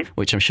Gig Lane,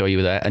 which I'm sure you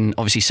were there, and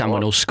obviously Sam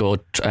Winnell scored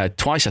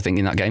twice, I think,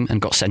 in that game,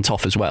 and got sent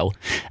off as well.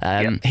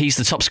 He's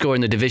the top scorer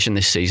in the division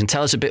this season.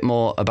 Tell us a bit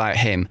more about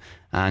him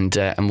and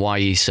why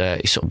he's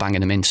sort of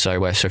banging them in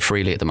so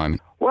freely at the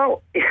moment.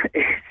 Well,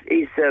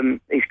 he's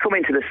come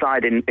into the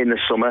side in the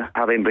summer,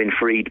 having been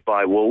freed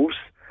by Wolves.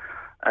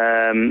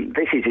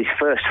 This is his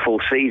first full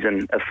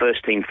season of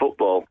first-team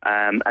football,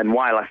 and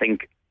while I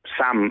think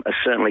Sam has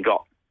certainly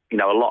got a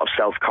lot of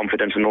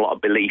self-confidence and a lot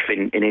of belief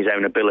in his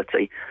own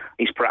ability,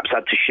 he's perhaps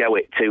had to show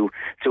it to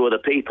other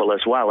people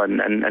as well. And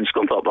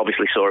Scunthorpe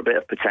obviously saw a bit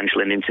of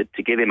potential in him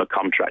to give him a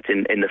contract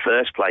in the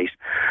first place.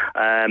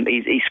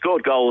 He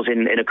scored goals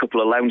in a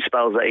couple of loan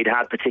spells that he'd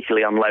had,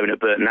 particularly on loan at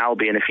Burton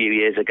Albion a few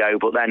years ago,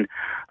 but then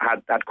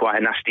had quite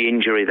a nasty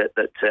injury that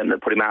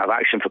put him out of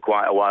action for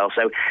quite a while.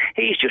 So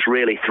he's just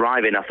really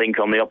thriving, I think,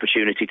 on the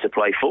opportunity to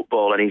play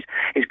football, and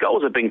his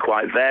goals have been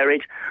quite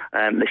varied.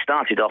 They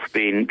started off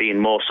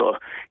being more sort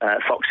of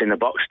fox in the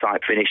box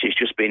type finishes,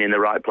 just being in the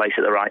right place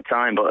at the right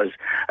time. But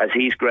as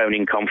he's grown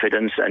in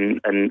confidence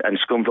and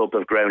Scunthorpe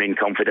have grown in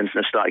confidence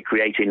and have started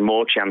creating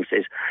more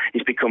chances,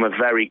 he's become a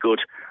very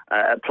good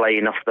at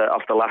playing off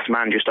the last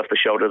man, just off the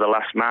shoulder of the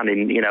last man.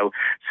 In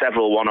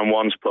several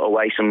one-on-ones, put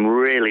away some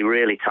really,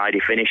 really tidy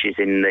finishes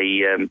in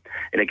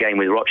a game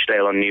with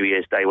Rochdale on New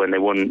Year's Day when they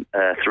won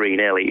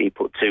 3-0. He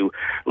put two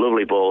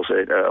lovely balls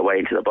away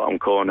into the bottom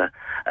corner,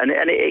 and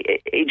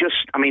he just,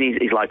 I mean,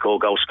 he's like all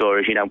goal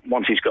scorers.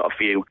 Once he's got a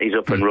few, he's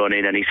up and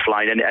running and he's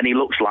flying, and he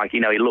looks like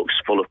he looks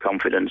full of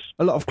confidence.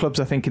 A lot of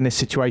clubs, I think, in this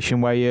situation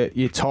where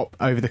you're top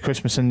over the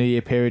Christmas and New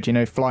Year period,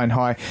 flying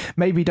high,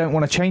 maybe don't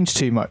want to change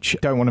too much,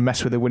 don't want to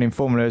mess with the winning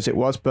formula as it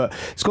was, but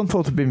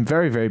Scunthorpe have been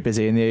very, very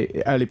busy in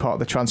the early part of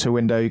the transfer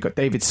window. You've got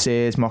David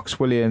Sears, Marcus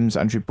Williams,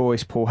 Andrew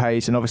Boyce, Paul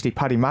Hayes, and obviously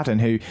Paddy Madden,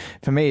 who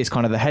for me is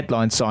kind of the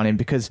headline signing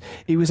because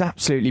he was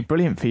absolutely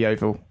brilliant for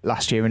Yeovil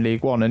last year in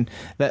League One, and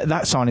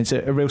that signing's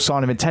a real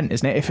sign of intent,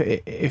 isn't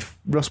it? If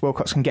Russ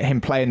Wilcox can get him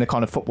playing the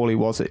kind of football he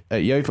was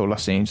at Yeovil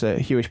last season at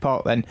Hewish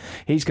Park, then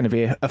he's going to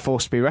be a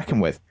force to be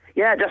reckoned with.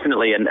 Yeah,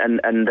 definitely, and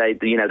they,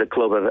 the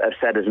club have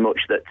said as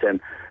much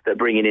that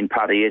bringing in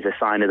Paddy is a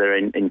sign of their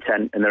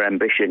intent and their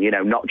ambition.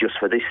 Not just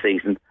for this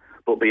season,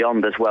 but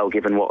beyond as well,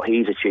 given what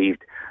he's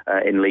achieved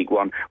in League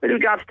One. With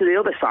regards to the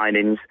other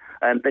signings,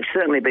 they've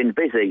certainly been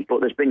busy,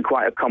 but there's been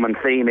quite a common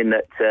theme in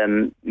that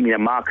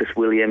Marcus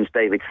Williams,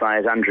 David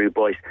Sayers, Andrew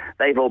Boyce,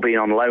 they've all been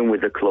on loan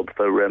with the club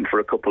for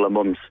a couple of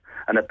months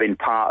and have been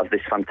part of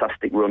this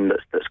fantastic run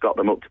that's got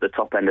them up to the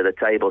top end of the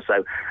table.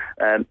 So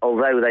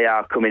although they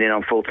are coming in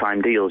on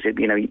full-time deals,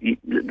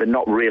 they're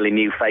not really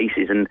new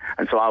faces, and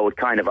so I would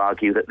kind of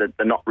argue that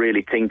they're not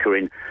really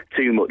tinkering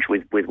too much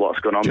with what's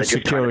gone on. Just they're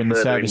just securing kind of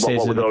the services what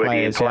was of the already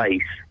players, in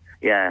place.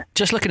 Yeah.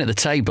 Just looking at the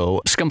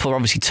table, Scunthorpe are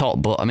obviously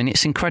top, but I mean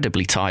it's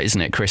incredibly tight,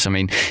 isn't it, Chris? I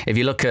mean, if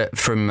you look at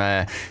from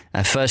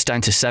first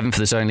down to seventh,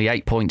 there's only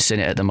 8 points in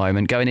it at the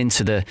moment. Going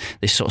into this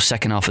sort of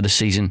second half of the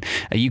season,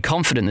 are you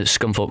confident that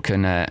Scunthorpe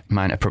can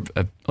mount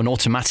an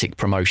automatic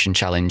promotion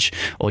challenge,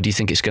 or do you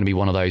think it's going to be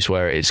one of those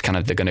where it's kind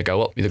of they're going to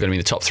go up, they're going to be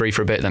in the top three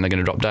for a bit, then they're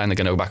going to drop down, they're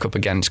going to go back up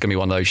again? It's going to be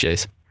one of those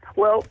years.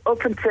 Well,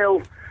 up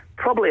until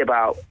probably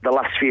about the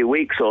last few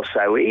weeks or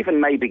so, even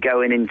maybe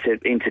going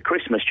into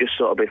Christmas, just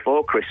sort of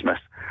before Christmas,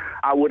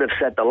 I would have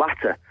said the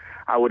latter.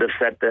 I would have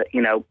said that,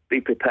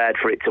 be prepared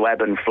for it to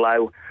ebb and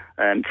flow.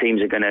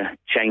 Teams are going to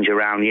change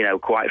around,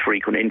 quite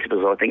frequent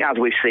intervals, I think, as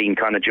we've seen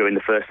kind of during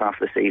the first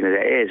half of the season as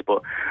it is.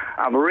 But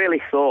I've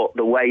really thought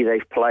the way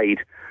they've played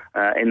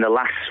in the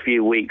last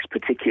few weeks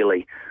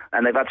particularly.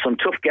 And they've had some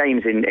tough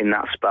games in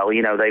that spell.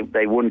 You know,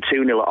 they won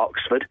 2-0 at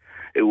Oxford,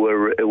 who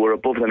were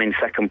above them in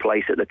second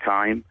place at the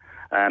time,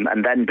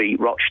 and then beat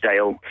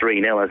Rochdale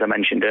 3-0, as I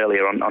mentioned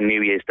earlier, on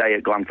New Year's Day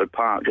at Glanford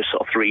Park, just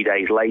sort of 3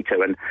 days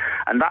later. And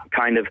that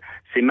kind of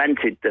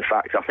cemented the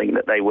fact, I think,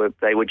 that they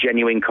were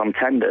genuine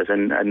contenders,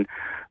 and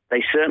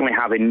they certainly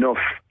have enough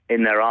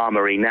in their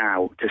armoury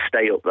now to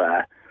stay up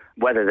there.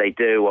 Whether they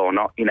do or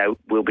not, you know,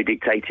 will be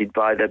dictated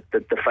by the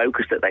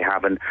focus that they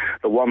have. And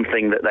the one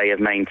thing that they have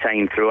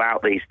maintained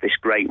throughout this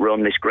great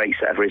run, this great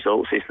set of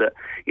results, is that,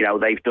 you know,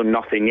 they've done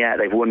nothing yet.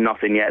 They've won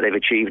nothing yet. They've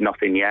achieved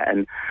nothing yet.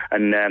 And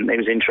it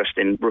was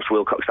interesting. Russ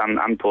Wilcox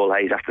and Paul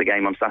Hayes after the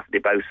game on Saturday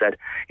both said,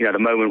 you know, the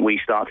moment we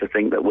start to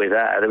think that we're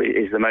there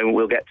is the moment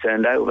we'll get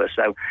turned over.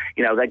 So,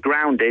 you know, they're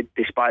grounded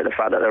despite the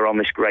fact that they're on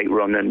this great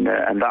run, and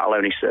that'll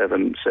only serve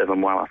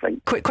them well, I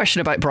think. Quick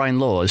question about Brian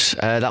Laws.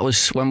 That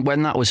was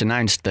when that was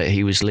announced that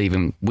he was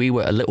leaving, we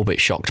were a little bit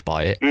shocked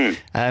by it.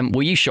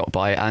 Were you shocked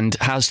by it? And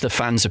has the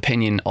fans'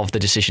 opinion of the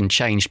decision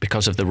changed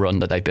because of the run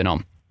that they've been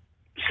on?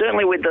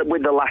 Certainly with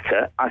the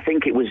latter, I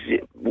think it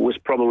was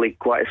probably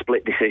quite a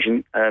split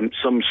decision.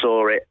 Some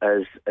saw it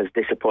as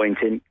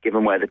disappointing,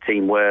 given where the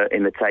team were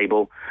in the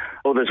table.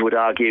 Others would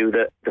argue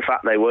that the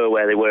fact they were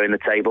where they were in the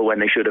table when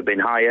they should have been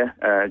higher,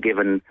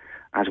 given,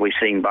 as we've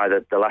seen by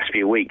the last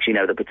few weeks, you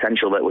know, the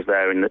potential that was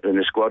there in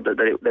the squad, that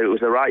it was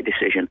the right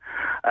decision.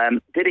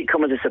 Did it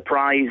come as a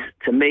surprise?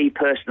 To me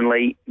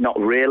personally, not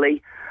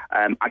really.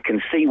 I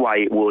can see why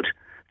it would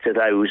to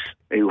those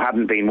who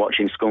hadn't been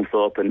watching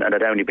Scunthorpe and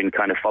had only been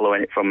kind of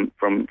following it from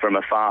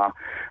afar,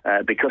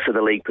 because of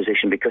the league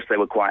position, because they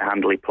were quite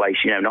handily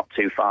placed, you know, not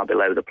too far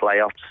below the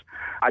playoffs.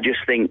 I just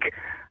think,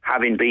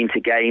 having been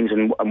to games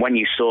and when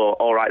you saw,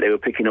 all right, they were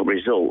picking up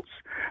results,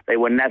 they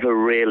were never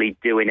really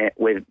doing it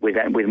with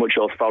much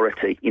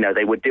authority. You know,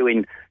 they were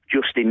doing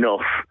just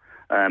enough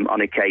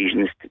on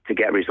occasions to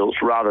get results,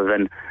 rather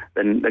than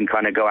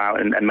kind of go out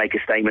and make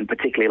a statement,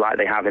 particularly like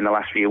they have in the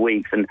last few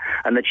weeks. And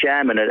the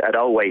chairman had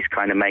always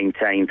kind of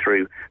maintained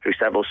through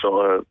several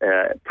sort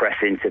of press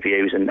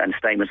interviews and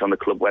statements on the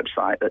club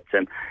website that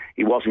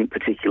he wasn't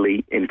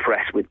particularly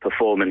impressed with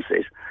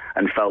performances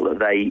and felt that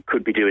they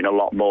could be doing a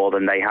lot more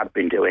than they had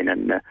been doing.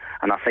 And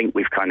I think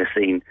we've kind of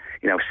seen,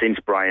 you know, since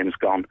Brian's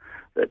gone,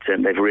 that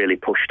they've really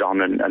pushed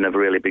on and have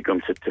really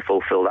begun to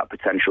fulfil that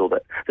potential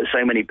that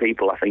so many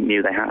people, I think,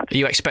 knew they had. Are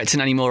you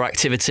expecting any more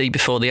activity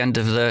before the end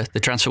of the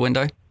transfer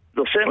window?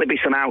 There'll certainly be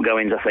some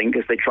outgoings, I think,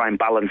 as they try and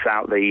balance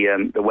out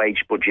the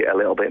wage budget a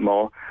little bit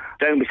more.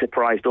 Don't be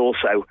surprised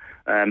also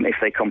if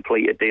they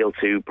complete a deal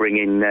to bring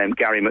in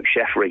Gary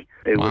McSheffrey,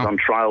 who was on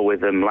trial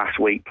with them last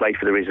week, played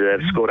for the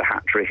reserves, scored a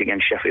hat-trick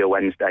against Sheffield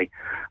Wednesday,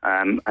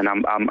 and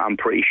I'm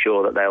pretty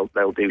sure that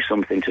they'll do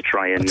something to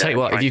try and I'll tell you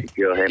what,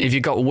 if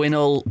you've got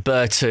Winnall,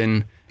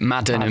 Burton,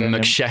 Madden and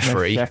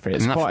McSheffrey,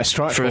 it's quite a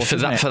strike force, for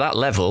that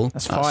level,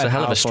 that's a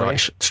hell of a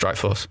strike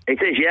force.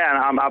 It is,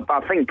 yeah.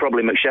 I think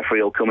probably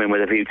McSheffrey will come in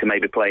with a view to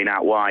maybe playing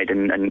out wide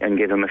and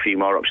give them a few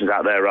more options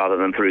out there rather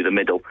than through the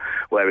middle,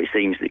 where it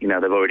seems that, you know,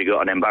 they've already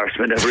got an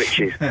embarrassment of riches.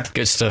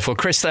 Good stuff. Well,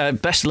 Chris,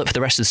 best of luck for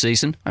the rest of the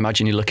season. I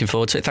imagine you're looking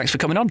forward to it. Thanks for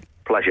coming on.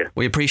 Pleasure.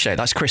 We appreciate it.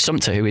 That's Chris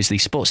Sumter, who is the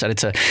sports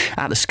editor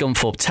at the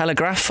Scunthorpe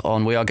Telegraph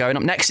on We Are Going.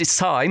 Up next, it's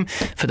time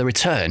for the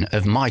return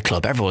of My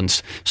Club,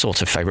 everyone's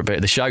sort of favourite bit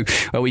of the show,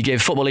 where we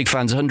give Football League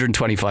fans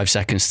 125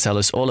 seconds to tell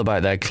us all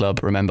about their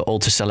club. Remember, all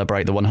to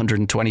celebrate the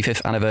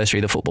 125th anniversary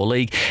of the Football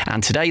League.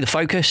 And today, the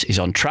focus is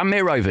on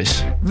Tranmere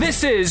Rovers.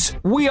 This is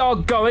We Are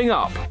Going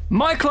Up,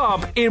 My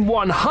Club in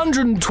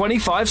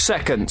 125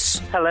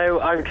 seconds. Hello,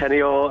 I'm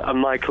Kenny Orr, and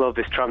my club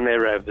is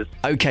Tranmere Rovers.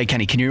 OK,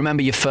 Kenny, can you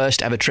remember your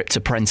first ever trip to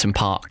Prenton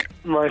Park?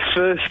 My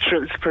first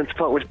trip to Prenton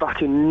Park was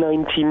back in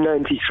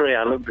 1993.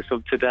 I looked this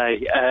up today.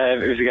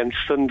 It was against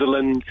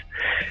Sunderland,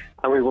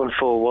 and we won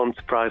 4-1,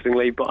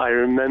 surprisingly. But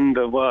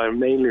what I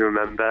mainly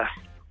remember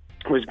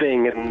was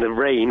being in the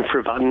rain for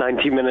about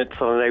 90 minutes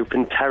on an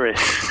open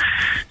terrace.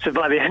 So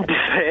by the end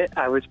of it,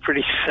 I was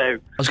pretty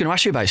soaked. I was going to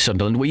ask you about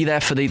Sunderland. Were you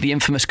there for the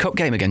infamous cup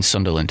game against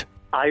Sunderland?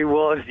 I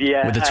was,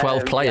 yeah. With the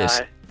 12 players?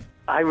 Yeah.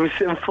 I was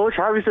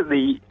at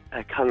the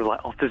kind of like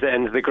opposite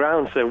end of the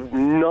ground, so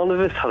none of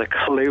us had a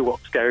clue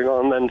what was going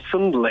on. Then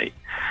suddenly,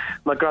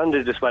 my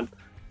granddad just went,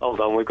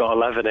 hold on, we've got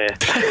 11 here.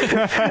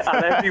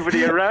 And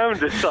everybody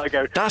around us started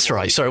going... That's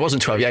right, sorry, it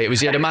wasn't 12. Yeah, it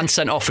was, you had a man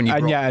sent off and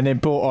and then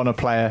brought on a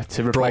player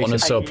to replace on a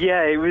sub.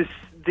 Yeah, it was...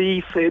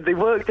 They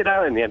worked it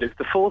out in the end. It was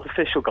the fourth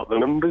official got the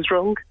numbers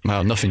wrong.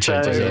 Well, nothing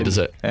changes there, does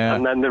it? Yeah.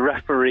 And then the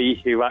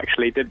referee who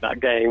actually did that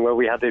game, where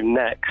we had him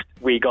next,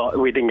 we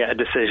didn't get a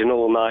decision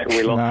all night, and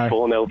we lost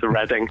 4-0 to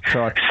Reading.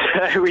 So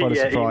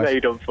he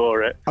made up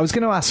for it. I was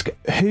going to ask,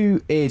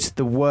 who is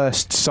the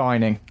worst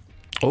signing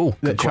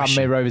that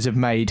Tranmere Rovers have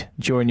made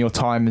during your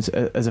time as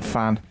a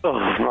fan? Oh,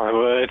 my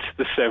word,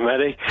 there's so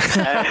many.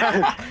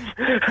 I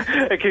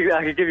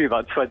could give you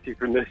about 20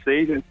 from this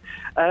season.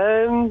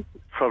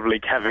 probably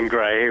Kevin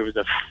Gray, who was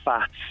a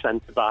fat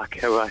centre-back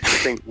who I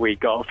think we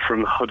got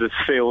from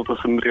Huddersfield or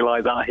somebody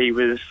like that. He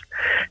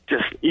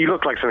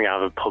looked like something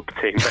out of a pub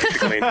team,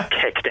 basically, and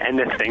kicked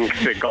anything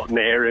that got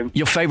near him.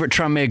 Your favourite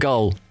Tranmere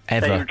goal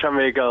ever? Favourite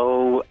Tranmere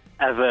goal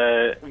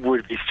ever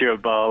would be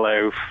Stuart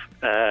Barlow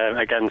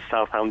against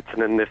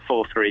Southampton in the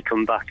 4-3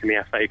 comeback in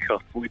the FA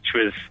Cup, which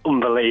was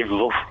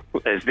unbelievable.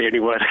 Is the only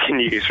word I can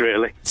use,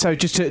 really. So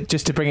just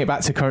to bring it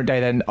back to current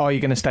day then, are you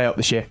going to stay up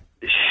this year?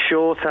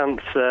 Short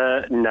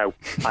answer, no.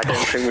 I don't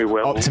think we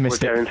will.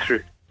 Optimistic. We're going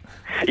through...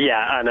 Yeah,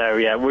 I know,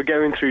 yeah. We're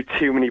going through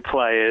too many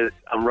players,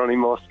 and Ronnie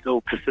Moore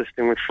still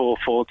persisting with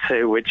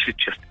 4-4-2, which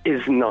just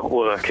is not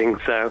working.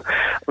 So,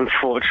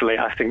 unfortunately,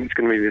 I think it's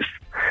going to be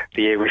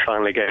the year we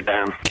finally go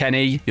down.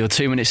 Kenny, your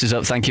 2 minutes is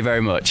up. Thank you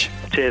very much.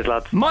 Cheers,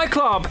 lads. My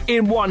club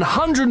in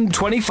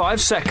 125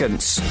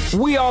 seconds.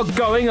 We are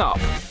going up.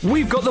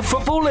 We've got the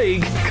Football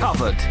League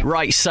covered.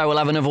 Right, so we'll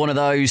have another one of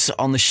those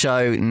on the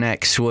show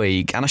next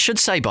week. And I should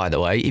say, by the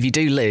way, if you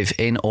do live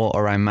in or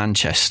around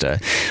Manchester,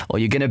 or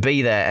you're going to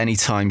be there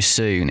anytime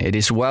soon, it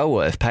is well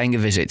worth paying a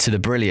visit to the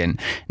brilliant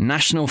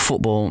National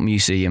Football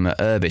Museum at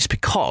Urbis,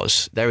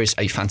 because there is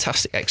a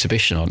fantastic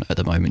exhibition on at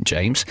the moment,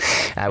 James,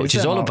 which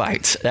is all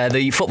about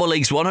the Football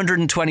League's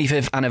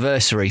 125th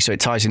anniversary, so it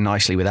ties in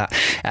nicely with that.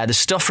 There's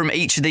stuff from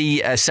each of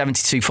the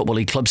 72 Football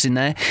League clubs in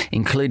there,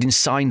 including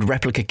signed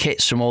replica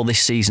kits from all this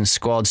season's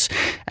squads.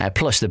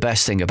 Plus, the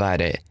best thing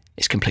about it,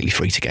 it's completely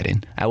free to get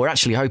in. We're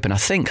actually hoping, I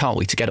think, can't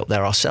we, to get up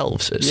there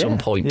ourselves at some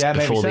point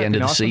before the end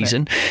of the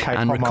season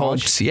and record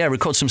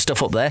some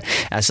stuff up there.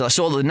 So that's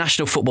all the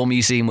National Football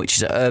Museum, which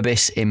is at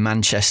Urbis in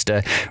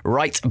Manchester,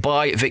 right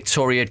by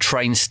Victoria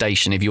train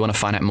station, if you want to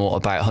find out more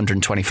about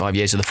 125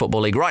 years of the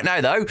Football League. Right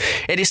now, though,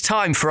 it is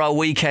time for our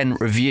weekend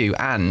review.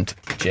 And,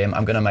 Jim,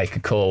 I'm going to make a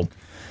call.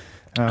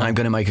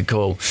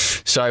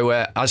 So,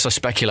 as I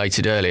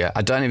speculated earlier,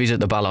 I don't know if he's at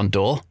the Ballon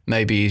d'Or.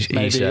 Maybe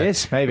he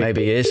is. Maybe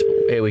he is.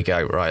 Here we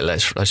go. Right,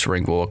 let's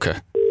ring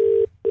Walker.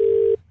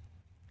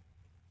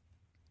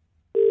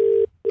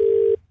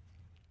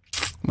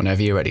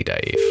 Whenever you're ready,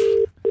 Dave.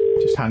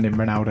 Just hand him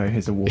Ronaldo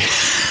his award.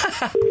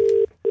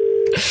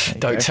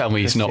 Don't tell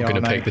me he's not going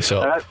to pick this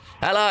up.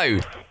 Hello.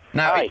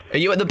 Now, Hi. Are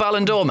you at the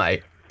Ballon d'Or,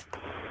 mate?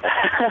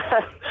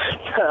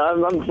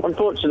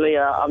 Unfortunately,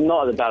 I'm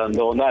not at the Ballon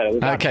d'Or, no. I'm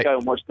about to go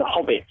and watch The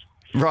Hobbit.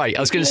 Right, I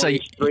was going to say...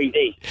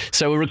 3D.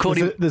 So we're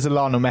recording... There's a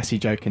Lionel Messi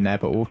joke in there,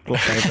 but we'll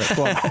gloss over it.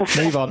 Go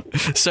on, move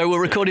on. So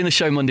we're recording the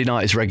show Monday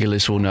night, as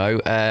regulars will know.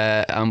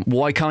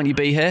 Why can't you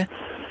be here?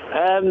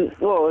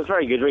 Well, it's a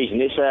very good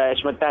reason.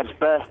 It's my dad's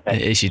birthday.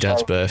 It is your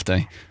dad's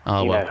birthday.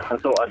 Oh, well. I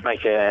thought I'd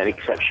make an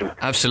exception.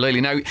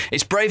 Absolutely. Now,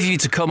 it's brave of you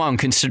to come on,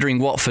 considering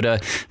Watford are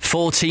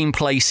 14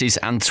 places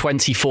and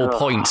 24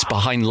 points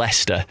behind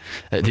Leicester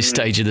at this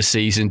stage of the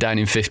season, down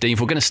in 15th.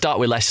 We're going to start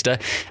with Leicester.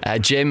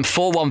 Jim,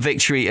 4-1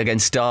 victory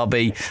against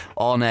Derby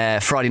on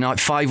Friday night.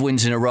 5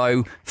 wins in a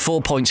row,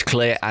 4 points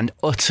clear, and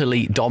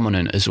utterly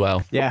dominant as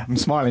well. Yeah, I'm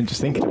smiling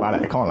just thinking about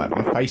it. I can't let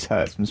my face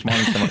hurts from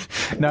smiling so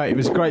much. No, it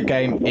was a great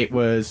game. It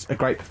was a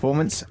great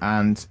performance,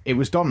 and it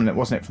was dominant,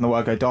 wasn't it, from the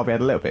word go. Derby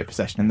had a little bit of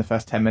possession in the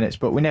first 10 minutes,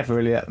 but we never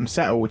really let them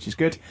settle, which is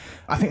good.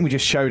 I think we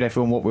just showed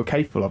everyone what we're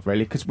capable of,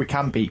 really, because we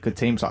can beat good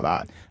teams like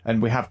that,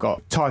 and we have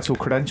got title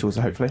credentials,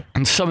 hopefully.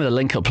 And some of the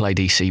link-up play,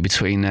 DC,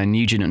 between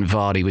Nugent and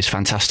Vardy was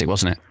fantastic,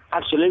 wasn't it?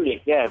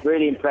 Absolutely, yeah,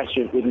 really impressed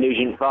with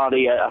Nugent.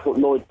 Vardy, I thought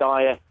Lloyd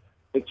Dyer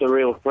looked a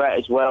real threat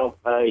as well.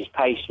 His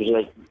pace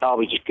was,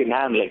 Derby just couldn't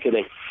handle it, could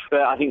they?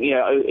 But I think, it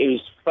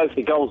was both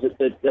the goals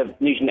that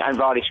Nugent and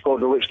Vardy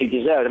scored were richly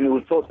deserved. I mean,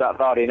 we've talked about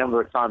Vardy a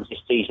number of times this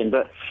season,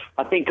 but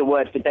I think a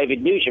word for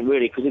David Nugent,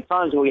 really, because the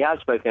times when we have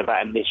spoken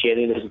about him this year,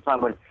 there's a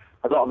time when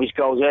a lot of his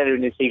goals earlier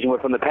in the season were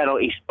from the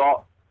penalty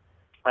spot.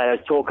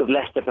 Talk of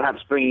Leicester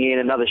perhaps bringing in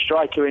another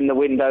striker in the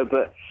window,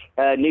 but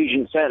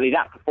Nugent, certainly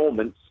that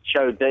performance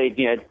showed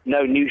that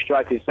no new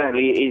striker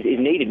certainly is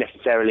needed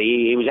necessarily.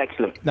 He was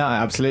excellent. No,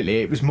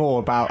 absolutely. It was more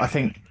about, I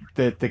think,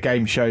 the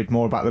game showed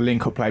more about the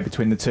link-up play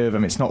between the two of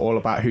them. It's not all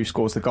about who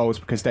scores the goals,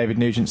 because David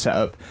Nugent set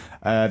up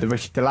the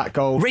Richie Delat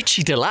goal.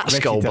 Richie Delat's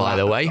goal, by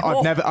the way.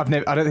 I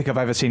don't think I've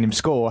ever seen him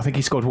score. I think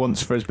he scored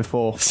once for us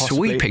before.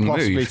 Possibly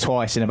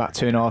twice in about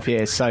 2.5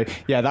 years. So,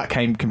 yeah, that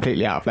came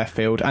completely out of left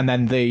field. And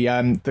then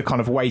the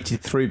kind of weighted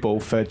through ball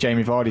for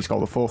Jamie Vardy's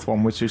goal, the fourth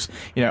one, which was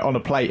on a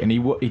plate, and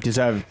he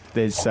deserved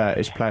his man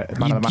of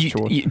the match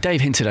award. Dave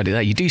hinted at it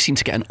there. You do seem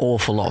to get an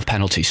awful lot of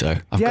penalties, though,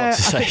 I've got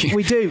to say. I think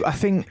we do. I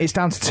think it's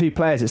down to two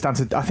players. It's down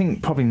to, I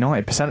think probably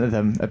 90% of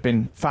them have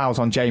been fouls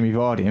on Jamie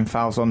Vardy and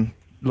fouls on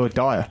Lloyd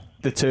Dyer.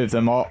 The two of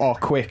them are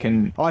quick,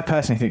 and I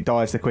personally think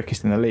Dyer's the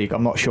quickest in the league.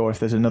 I'm not sure if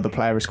there's another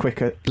player as quick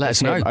as let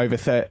us know. Over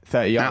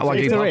 30 yards.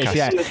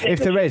 If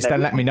there is,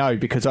 then let me know,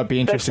 because I'd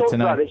be interested to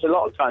know. About this a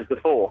lot of times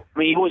before. I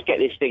mean, you always get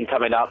this thing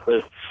coming up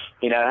of,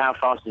 how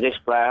fast is this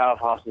player, how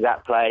fast is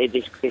that player?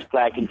 This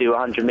player can do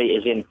 100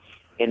 metres in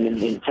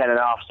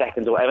 10.5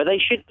 seconds or whatever. They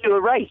should do a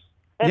race.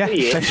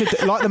 They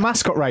should, like the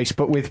mascot race,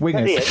 but with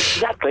wingers.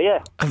 Exactly,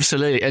 yeah.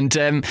 Absolutely. And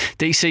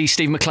DC,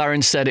 Steve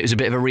McLaren said it was a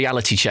bit of a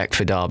reality check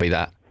for Derby,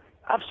 that.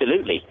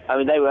 Absolutely. I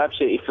mean, they were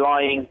absolutely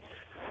flying,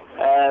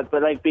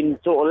 but they've been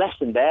sort of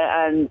lessened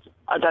there, and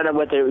I don't know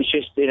whether it was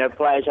just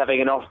players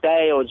having an off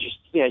day or just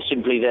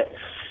simply that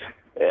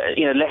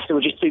Leicester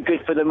were just too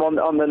good for them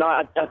on the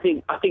night. I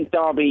think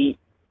Derby,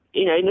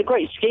 in the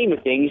great scheme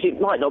of things,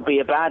 it might not be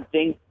a bad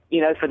thing,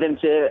 for them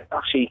to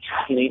actually,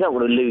 you don't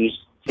want to lose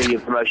to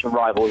your promotion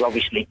rivals,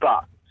 obviously,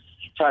 but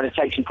trying to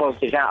take some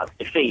positives out of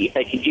defeat, if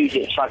they can use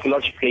it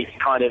psychologically to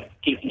kind of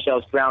keep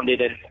themselves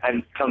grounded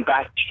and come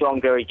back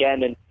stronger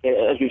again. And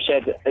as we've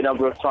said a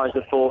number of times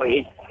before,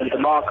 the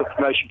mark of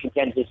promotion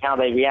contenders is how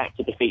they react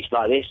to defeats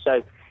like this.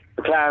 So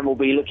McLaren will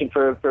be looking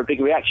for a big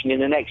reaction in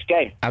the next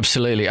game.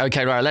 Absolutely.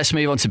 OK, right, let's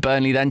move on to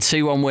Burnley then.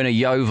 2-1 winner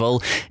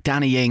Yeovil.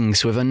 Danny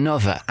Ings with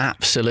another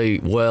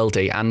absolute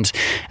worldie. And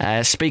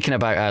speaking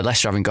about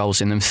Leicester having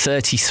goals in them,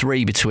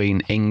 33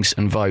 between Ings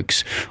and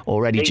Vokes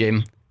already, Ings.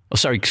 Jim. Oh,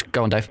 sorry,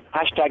 go on, Dave.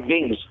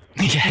 #Vings.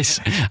 Yes,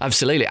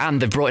 absolutely.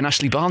 And they've brought in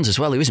Ashley Barnes as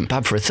well, who isn't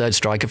bad for a third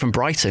striker from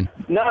Brighton.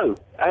 No,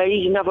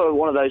 he's another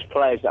one of those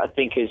players that I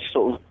think has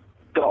sort of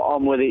got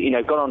on with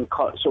it, gone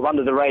on sort of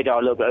under the radar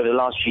a little bit over the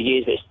last few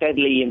years, but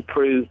steadily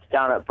improved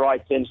down at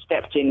Brighton,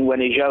 stepped in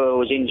when Ulloa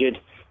was injured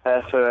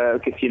for a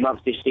good few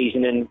months this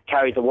season and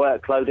carried the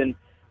workload. And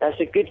that's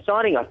a good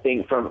signing, I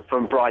think,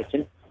 from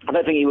Brighton. I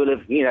don't think he would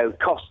have,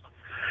 cost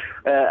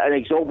an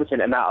exorbitant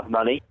amount of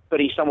money, but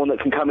he's someone that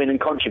can come in and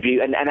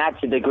contribute and add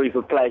to the group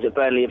of players that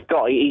Burnley have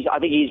got. I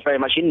think he's very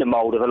much in the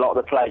mould of a lot of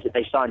the players that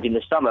they signed in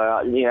the summer.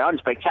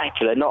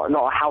 Unspectacular, not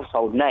a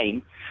household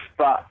name,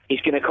 but he's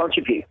going to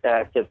contribute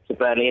to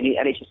Burnley,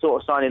 and it's a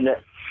sort of signing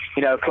that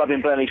a club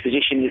in Burnley's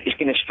position is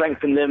going to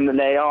strengthen them, and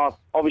they are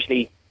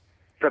obviously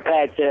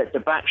prepared to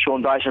back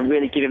Sean Dyche and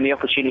really give him the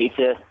opportunity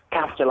to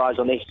capitalise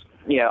on this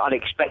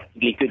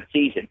unexpectedly good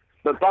season.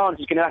 But Barnes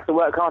is going to have to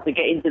work hard to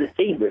get into the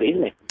team, really,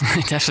 isn't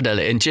he?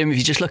 Definitely. And Jim, if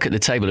you just look at the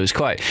table, it was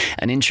quite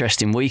an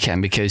interesting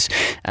weekend because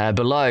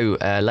below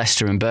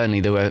Leicester and Burnley,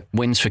 there were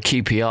wins for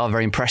QPR,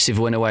 very impressive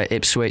win away at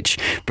Ipswich.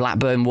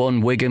 Blackburn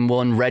won, Wigan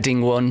won,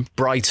 Reading won,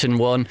 Brighton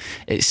won.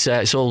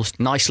 It's all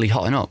nicely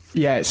hotting up.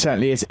 Yeah, it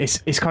certainly is.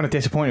 It's kind of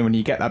disappointing when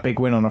you get that big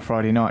win on a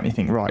Friday night and you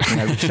think, right,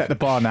 we've set the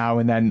bar now,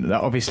 and then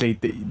obviously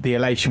the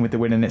elation with the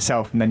win in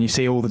itself, and then you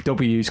see all the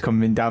W's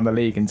coming down the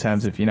league in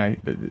terms of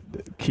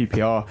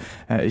QPR,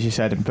 as you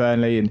said, and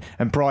Burnley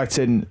and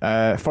Brighton.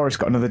 Forest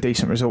got another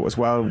decent result as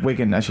well.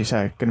 Wigan, as you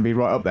say, going to be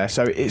right up there.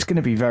 So it's going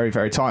to be very,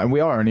 very tight, and we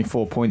are only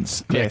 4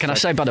 points. Yeah, can I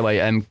say, by the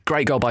way,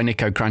 great goal by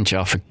Nico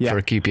Kranjčar for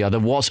a QPR. There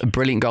was a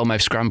brilliant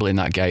goalmouth scramble in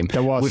that game.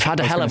 There was. We've had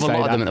a hell of a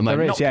lot of them at the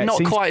moment.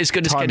 Not quite as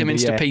good as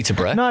Kidderminster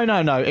Peterborough.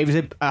 No. It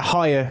was a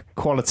higher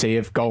quality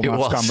of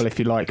goalmouth scramble, if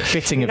you like,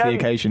 fitting of the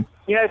occasion.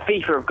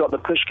 FIFA have got the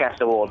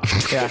Pushcast Award.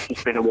 Yeah.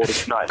 It's been awarded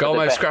tonight.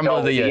 Goalmouth Scramble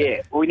of the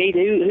year. We need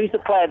who's the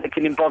player that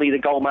can embody the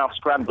goalmouth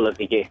scramble of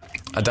the year?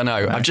 I don't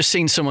know. I've just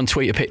seen someone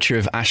tweet a picture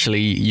of Ashley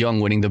Young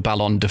winning the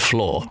Ballon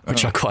d'Or,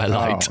 which I quite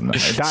liked. No.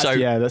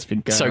 That's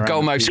been going around.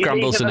 Goalmouth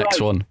Scramble's the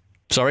next one.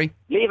 Sorry?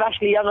 Leave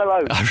Ashley Young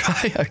alone.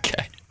 Right,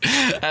 okay.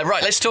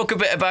 Right, let's talk a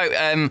bit about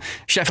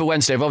Sheffield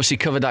Wednesday. I've obviously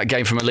covered that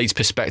game from a Leeds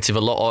perspective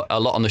a lot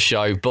on the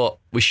show, but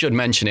we should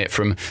mention it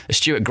from a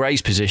Stuart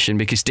Gray's position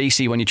because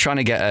DC, when you're trying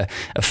to get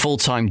a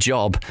full-time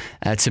job,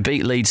 to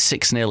beat Leeds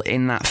 6-0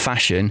 in that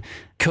fashion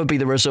could be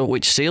the result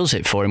which seals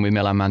it for him with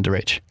Milan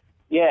Mandaric.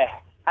 Yeah,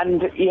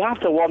 and you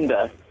have to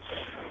wonder,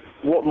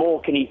 what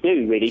more can he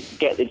do, really, to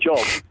get the job?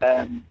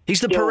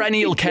 He's the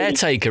perennial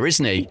caretaker,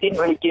 isn't he? He didn't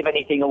really give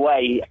anything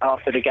away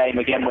after the game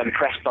again when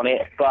pressed on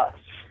it, but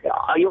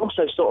I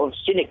also sort of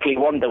cynically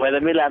wonder whether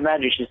Milan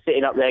Mandaric is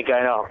sitting up there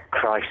going, oh,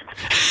 Christ.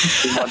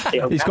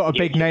 He's got a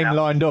big name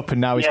lined up,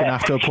 and now he's going to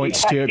have to appoint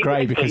Stuart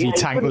Gray because he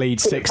tanked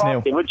Leeds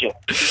 6-0. Would you?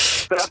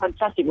 But a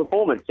fantastic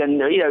performance,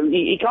 and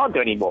he can't do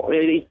any more.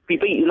 He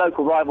beat your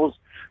local rivals,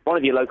 one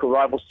of your local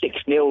rivals,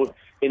 6-0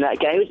 in that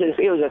game.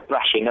 It was a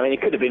thrashing. I mean, it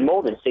could have been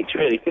more than 6,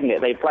 really, couldn't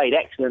it? They played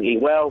excellently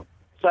well.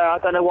 So I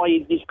don't know why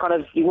you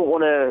wouldn't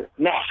want to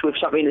mess with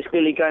something that's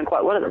clearly going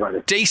quite well at the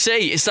moment. DC,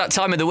 it's that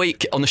time of the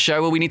week on the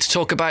show where we need to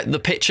talk about the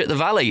pitch at the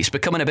Valley. It's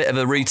becoming a bit of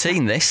a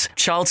routine, this.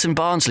 Charlton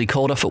Barnsley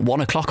called off at 1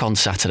 o'clock on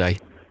Saturday.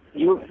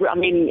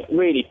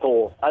 Really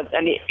poor.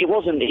 And it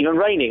wasn't even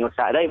raining on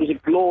Saturday. It was a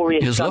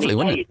glorious lovely,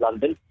 wasn't day in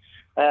London.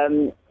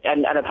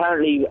 And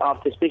apparently,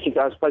 after speaking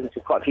I've spoken to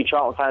quite a few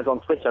Charlton fans on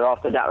Twitter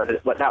after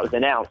that was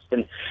announced,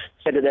 and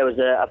said that there was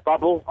a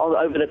bubble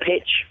over the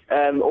pitch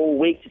all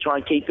week to try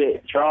and keep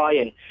it dry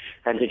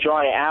and to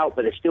dry it out,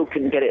 but they still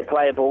couldn't get it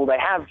playable. They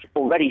have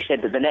already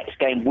said that the next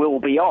game will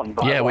be on,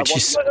 but I wonder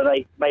whether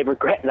they may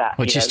regret that.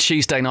 Which is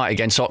Tuesday night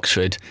against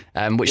Oxford,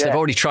 which they've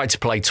already tried to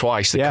play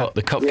twice,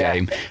 the cup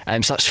game.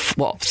 So that's,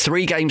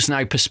 3 games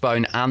now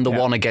postponed, and the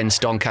one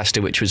against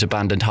Doncaster, which was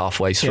abandoned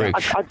halfway through.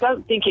 I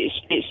don't think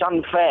it's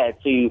unfair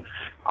to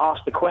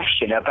ask the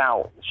question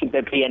about should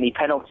there be any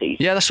penalties.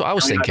 Yeah, that's what I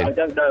was thinking. I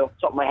don't know off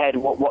the top of my head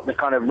what the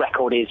kind of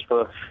record is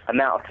for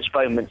amount of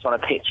postponements on a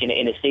pitch in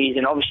a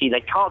season. Obviously,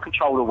 they can't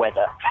control the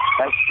weather.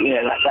 That's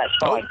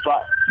fine.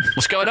 But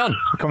what's going on?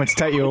 I'm coming to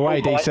take you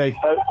away, DC.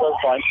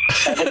 Fine.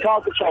 They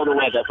can't control the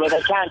weather, but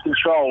they can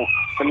control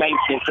the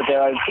maintenance of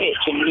their own pitch.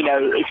 And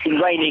it's been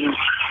raining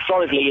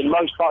solidly in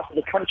most parts of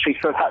the country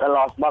for about the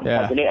last month,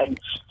 hasn't it? And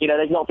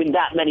there's not been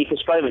that many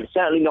postponements.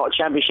 Certainly not at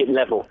Championship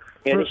level.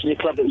 This is a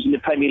club that was in the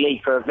Premier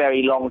League for a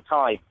very long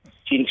time.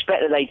 So you'd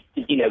expect that they,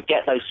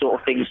 get those sort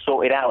of things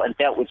sorted out and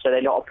dealt with, so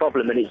they're not a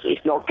problem. And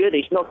it's not good.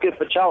 It's not good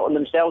for Charlton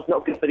themselves,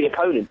 not good for the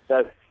opponent.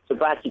 So a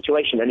bad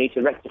situation they need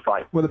to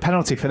rectify. Well, the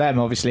penalty for them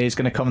obviously is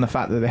going to come in the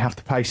fact that they have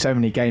to play so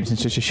many games in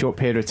such a short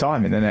period of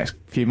time in the next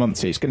few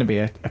months. It's going to be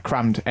a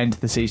crammed end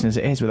to the season as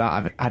it is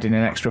without adding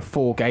an extra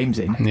 4 games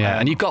in. Yeah,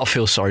 and you've got to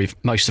feel sorry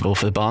most of all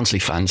for the Barnsley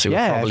fans who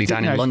are probably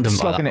down in London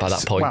by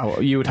that point.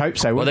 Well, you would hope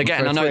so. Well, they're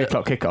getting, I know that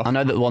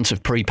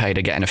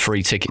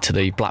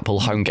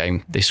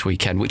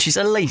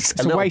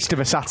a waste of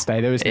a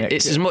Saturday though, isn't it?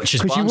 It's as much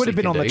as Barnsley, because you would have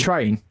been on the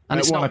train and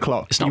at 1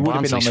 o'clock. It's not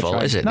Barnsley's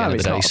fault, is it? No,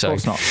 it's not. Of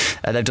course not.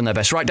 They've done their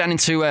best. Right down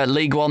into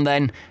League One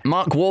then.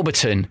 Mark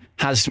Warburton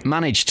has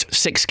managed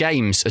 6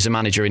 games as a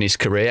manager in his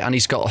career, and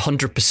he's got a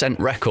 100%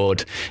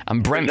 record.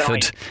 And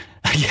Brentford,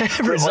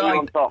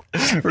 resign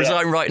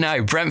right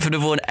now. Brentford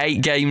have won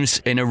 8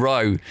 games in a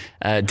row,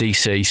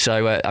 DC.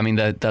 So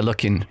they're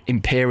looking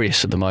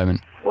imperious at the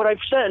moment. Well, they've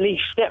certainly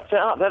stepped it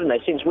up, haven't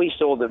they, since we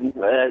saw them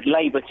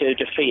labour to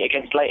defeat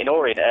against Leyton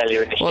Orient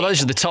earlier in the season. Well,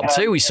 those are the top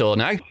 2 we saw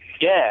now.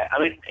 Yeah,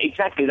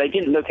 exactly. They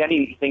didn't look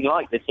anything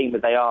like the team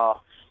that they are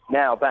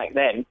now back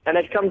then, and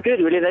they've come good,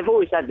 really. They've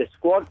always had the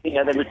squad. They've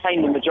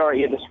retained the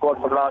majority of the squad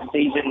from last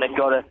season. They've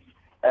got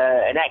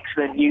an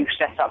excellent youth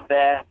set up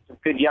there, some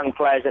good young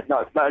players, that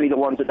not only the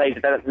ones that they've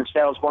developed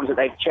themselves, ones that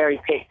they've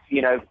cherry-picked,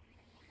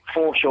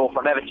 Forshaw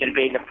from Everton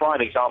being the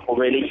prime example,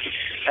 really.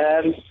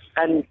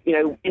 And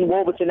in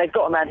Warburton, they've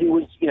got a man who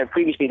was,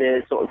 previously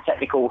the sort of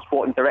technical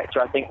sporting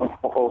director, I think,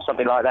 or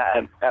something like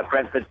that at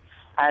Brentford.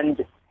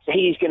 And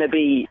he's going to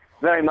be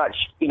very much,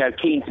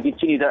 keen to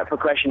continue that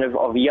progression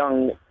of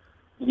young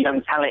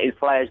talented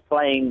players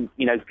playing,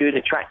 good,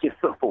 attractive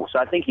football. So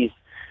I think he's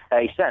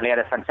certainly had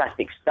a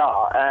fantastic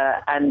start.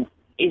 And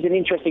is an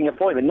interesting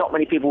appointment. Not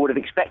many people would have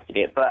expected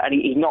it, and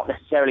he's not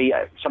necessarily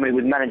somebody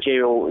with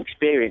managerial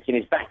experience in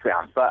his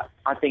background, but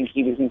I think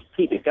he can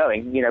keep it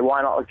going.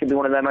 Why not? It could be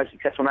one of their most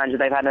successful managers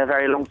they've had in a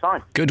very long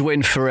time. Good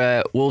win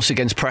for Wolves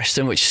against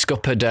Preston, which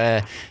scuppered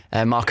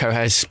Mark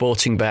O'Hare's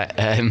sporting bet.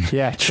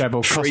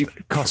 Treble.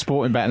 Cost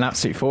sporting bet an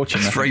absolute fortune.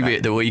 Freebie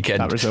at the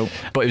weekend. That result.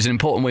 But it was an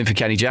important win for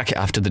Kenny Jackett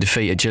after the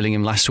defeat at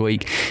Gillingham last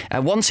week.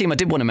 One team I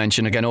did want to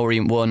mention, again,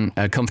 Orient won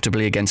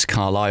comfortably against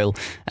Carlisle.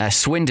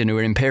 Swindon, who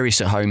were imperious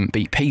at home,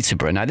 beat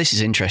Peterborough. Now, this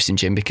is interesting,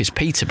 Jim, because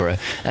Peterborough,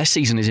 their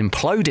season is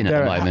imploding at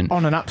the moment.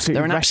 On an absolute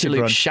They're an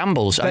absolute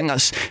shambles. I think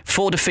that's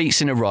 4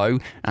 defeats in a row,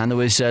 and there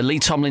was Lee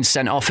Tomlin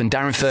sent off, and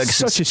Darren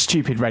Ferguson. Such a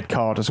stupid red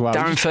card as well.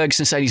 Darren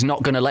Ferguson said he's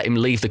not going to let him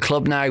leave the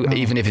club now,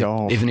 even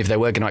if they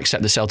were going to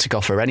accept the Celtic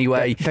offer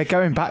anyway. They're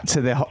going back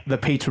to the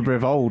Peterborough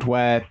of old,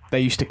 where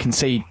they used to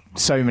concede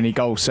so many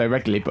goals so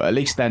regularly, but at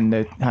least then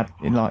they had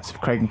in likes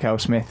of Craig and Kel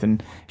Smith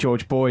and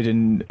George Boyd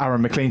and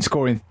Aaron McLean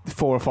scoring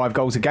 4 or 5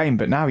 goals a game,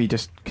 but now you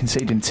just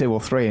conceding 2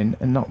 or 3 and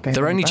not getting.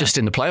 They're only just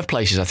in the playoff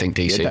places, I think,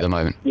 DC, at the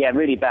moment. Yeah,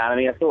 really bad.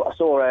 I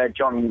saw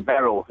John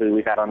Verrill, who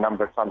we've had on a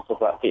number of times talk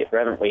about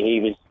Peterborough, haven't we?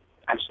 He was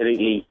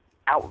absolutely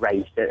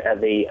outraged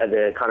at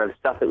the kind of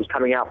stuff that was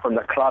coming out from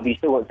the club. You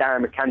still got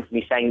Darren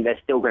McAntony saying they're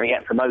still going to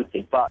get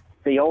promoted, but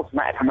the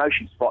automatic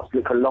promotion spots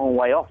look a long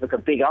way off, look a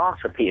big arse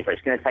for Peterborough.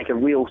 It's going to take a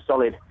real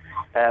solid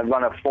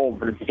run of form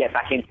for them to get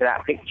back into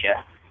that picture.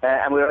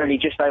 And we're only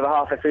just over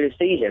halfway through the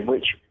season,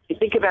 which, if you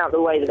think about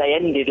the way that they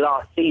ended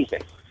last season,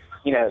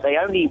 they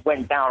only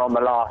went down on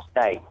the last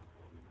day.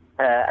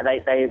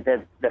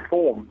 The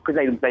form, because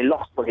they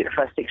lost the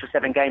first 6 or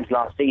 7 games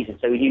last season,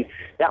 so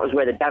that was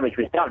where the damage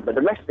was done. But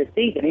the rest of the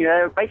season,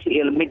 they're basically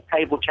a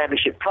mid-table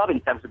championship club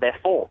in terms of their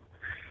form.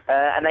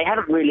 And they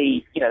haven't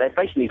really, they've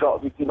basically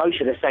got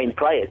most of the same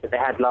players that they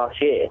had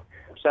last year.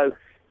 So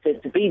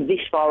to be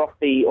this far off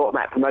the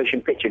automatic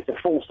promotion picture, to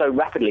fall so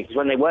rapidly, because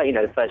when they were,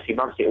 the first few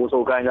months, it was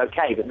all going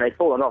okay, but they've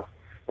fallen off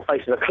the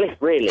face of a cliff,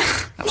 really.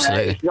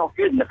 Absolutely. It's not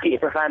good, and the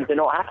Peterborough fans are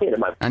not happy at the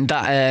moment. And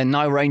that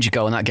Niall Ranger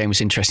goal in that game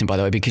was interesting, by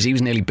the way, because he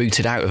was nearly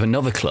booted out of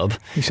another club.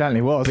 He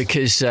certainly was.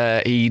 Because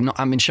he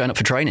hadn't been showing up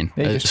for training.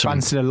 He just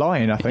fancied a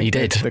lion, I think. He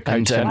did. The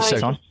coach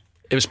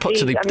it was put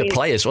to the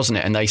players, wasn't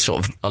it? And they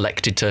sort of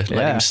elected to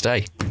let him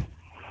stay.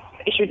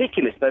 It's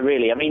ridiculous, though,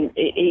 really.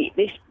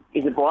 This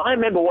is a boy. I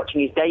remember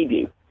watching his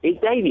debut. His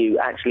debut,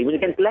 actually, was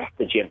against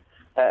Leicester, Jim,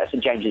 at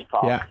St James's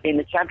Park, in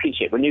the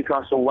Championship, when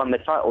Newcastle won the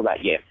title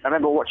that year. I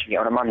remember watching it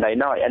on a Monday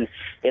night, and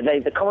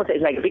the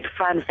commentators make a big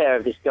fanfare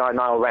of this guy,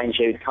 Niall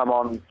Ranger, who'd come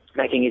on,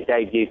 making his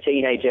debut,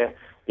 teenager,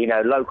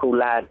 local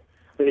lad,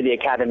 through the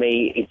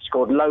academy. He'd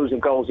scored loads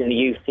of goals in the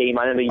youth team.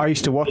 I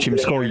used to watch him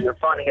score. You're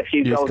finding a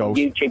few goals on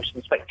YouTube,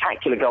 some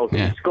spectacular goals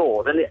that he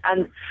scored,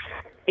 and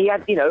he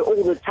had,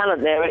 all the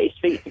talent there at his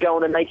feet to go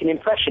on and make an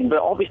impression, but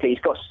obviously he's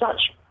got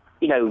such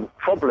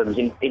problems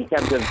in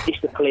terms of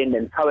discipline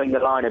and towing the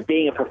line and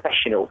being a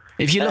professional.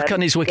 If you look on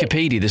his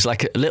Wikipedia, there's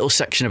like a little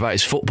section about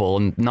his football,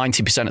 and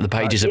 90% of the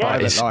page is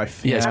about his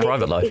life. His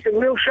private life. It's a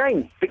real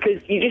shame,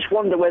 because you just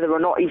wonder whether or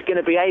not he's going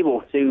to be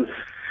able to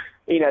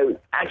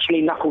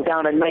actually knuckle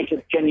down and make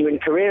a genuine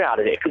career out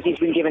of it, because he's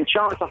been given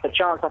chance after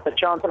chance after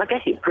chance, and I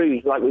guess it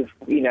proves, like we've,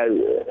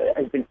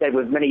 has been said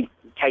with many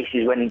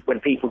cases when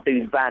people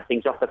do bad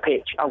things off the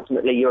pitch,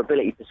 ultimately your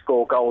ability to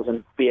score goals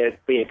and be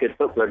a good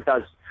footballer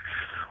does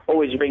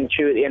always ring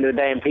true at the end of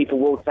the day, and people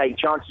will take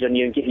chances on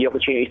you and give you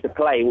opportunities to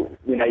play.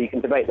 You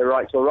can debate the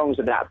rights or wrongs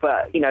of that,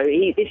 but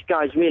this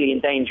guy's really in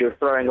danger of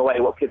throwing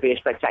away what could be a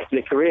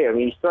spectacular career. I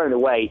mean, he's thrown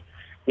away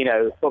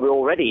probably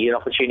already an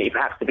opportunity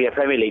perhaps to be a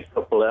Premier League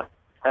footballer.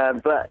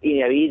 But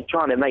he's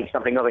trying to make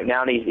something of it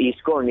now, and he's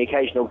scoring the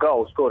occasional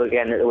goal. Scored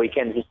again at the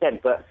weekend, as he said,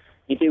 but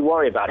you do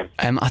worry about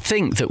him. I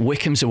think that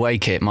Wycombe's away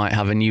kit might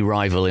have a new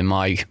rival in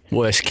my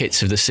worst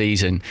kits of the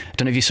season. I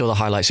don't know if you saw the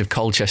highlights of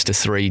Colchester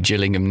 3,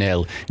 Gillingham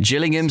 0.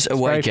 Gillingham's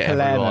away kit,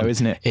 everyone.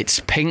 Isn't it? It's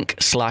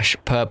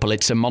pink/purple.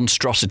 It's a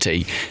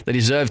monstrosity. They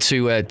deserve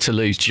to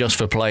lose just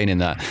for playing in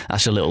that.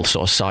 That's a little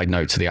sort of side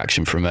note to the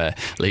action from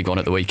League One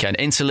at the weekend.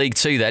 Into League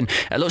Two then.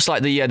 It looks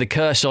like the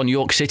curse on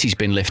York City's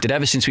been lifted.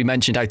 Ever since we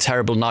mentioned how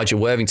terrible Nigel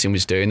Worthington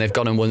was doing, they've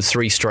gone and won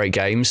 3 straight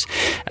games.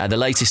 The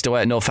latest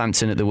away at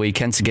Northampton at the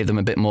weekend to give them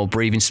a bit more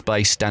breathing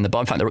space down the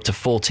bottom. In fact, they're up to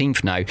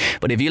 14th now.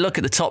 But if you look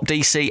at the top,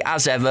 DC,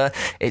 as ever,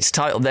 it's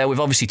titled there. We've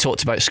obviously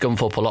talked about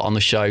Scunthorpe a lot on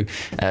the show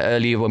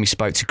earlier when we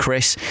spoke to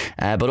Chris.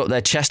 But up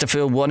there,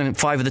 Chesterfield 1 and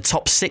 5 of the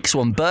top 6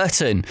 won.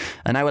 Burton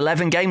are now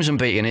 11 games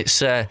unbeaten.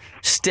 It's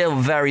still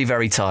very,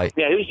 very tight.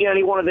 Yeah, who's the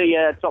only one of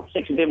the top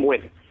 6 who didn't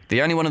win?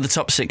 The only one of the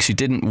top 6 who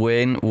didn't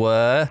win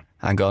were...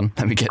 Hang on,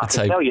 let me get the tape.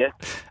 I can tell you.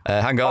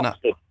 Hang on.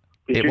 Oxford.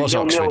 It was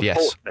Oxford, yes.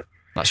 Portsmouth.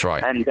 That's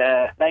right. And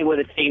they were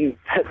the team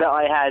that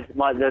I had.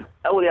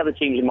 All the other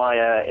teams in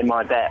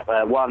my bet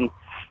won,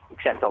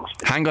 except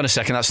Oxford. Hang on a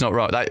second, that's not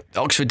right.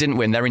 Oxford didn't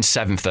win. They're in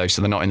 7th though,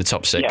 so they're not in the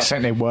top 6. Yeah. I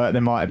think they were. They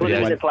might have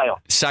been. Well, the playoff.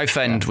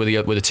 Southend were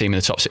the team in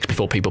the top 6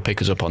 before people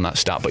pick us up on that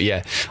stat. But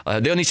yeah,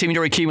 the only team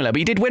you're accumulated. But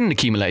you did win an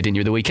accumulator, didn't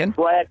you, the weekend?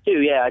 Well, I had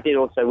 2. Yeah, I did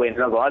also win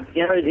another.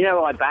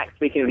 I backed.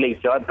 Speaking of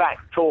League Two, I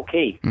backed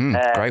Torquay.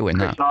 Great win,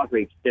 Chris that.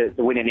 Hargreaves to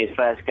win in his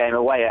first game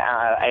away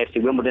at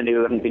AFC Wimbledon,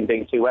 who haven't been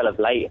doing too well of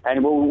late.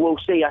 And we'll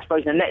see, I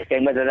suppose, in the next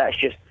game whether that's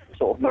just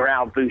sort of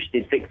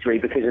morale-boosted victory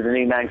because of the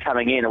new man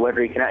coming in, or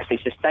whether he can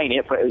actually sustain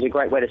it. But it was a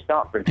great way to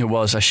start for him. It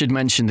was. I should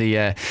mention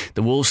the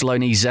Wolves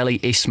loanee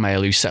Zeli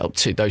Ismail, who set up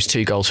those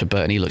 2 goals for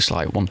Burton. He looks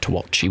like one to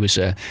watch. He was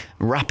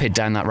rapid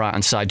down that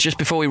right-hand side. Just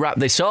before we wrap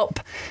this up,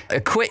 a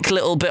quick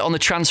little bit on the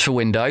transfer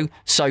window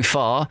so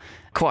far.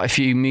 Quite a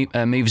few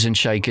movers and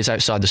shakers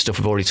outside the stuff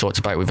we've already talked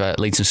about with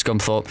Leeds and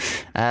Scunthorpe.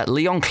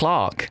 Leon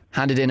Clark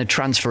handed in a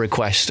transfer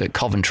request at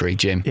Coventry,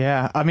 Jim.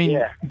 Yeah, I mean,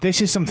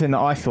 This is something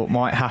that I thought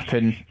might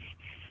happen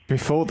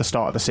before the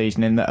start of the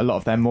season, in that a lot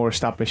of their more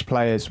established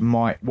players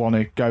might want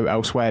to go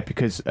elsewhere,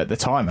 because at the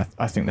time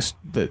I think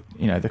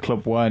the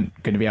club weren't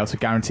going to be able to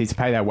guarantee to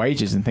pay their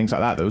wages and things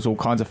like that. There was all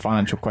kinds of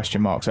financial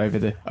question marks over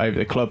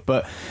the club,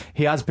 but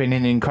he has been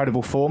in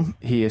incredible form.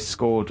 He has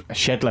scored a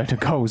shed load of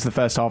goals the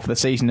first half of the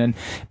season, and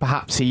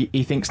perhaps he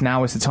thinks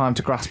now is the time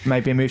to grasp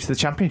maybe a move to the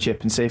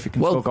Championship and see if he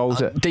can score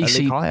goals at DC,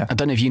 a league higher. I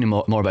don't know if you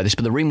know more about this,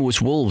 but the rumour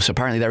was Wolves.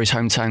 Apparently they're his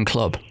hometown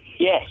club.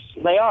 Yes,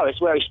 they are.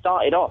 It's where he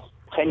started off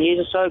 10 years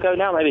or so ago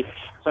now, maybe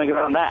something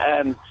around that.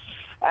 And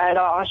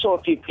I saw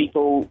a few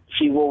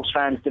Wolves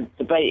fans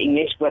debating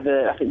this,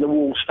 whether, I think the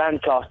Wolves fan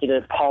casted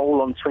a poll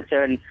on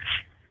Twitter and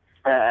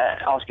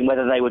asking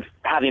whether they would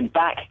have him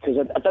back,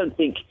 because I don't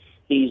think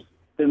he's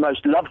the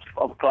most loved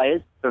of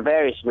players for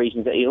various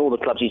reasons. That all the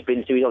clubs he's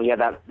been to, he's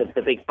obviously had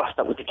the big bust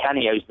up with the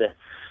Canio's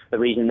the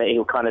reason that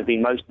he'll kind of be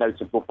most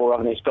notable for,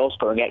 other than his goal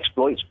scoring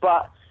exploits.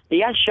 But he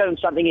has shown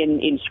something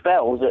in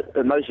spells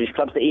at most of his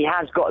clubs, that he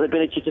has got the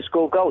ability to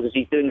score goals, as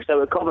he's doing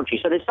so at Coventry.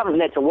 So there's something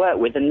there to work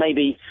with, and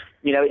maybe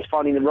it's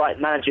finding the right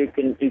manager who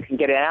can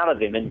get it out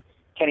of him. And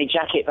Kenny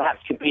Jackett perhaps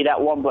could be that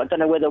one, but I don't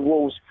know whether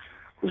Wolves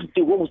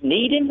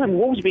need him. And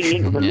Wolves have been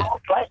linked with a lot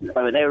of players at the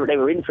moment. They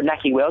were in for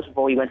Nahki Wells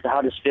before he went to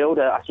Huddersfield.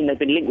 I think they've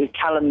been linked with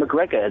Callum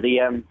McGregor,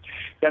 the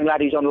young lad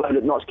who's on loan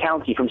at Notts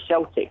County from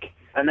Celtic.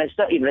 And they've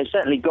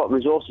certainly got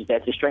resources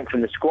there to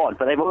strengthen the squad,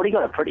 but they've already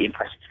got a pretty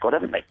impressive squad,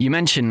 haven't they? You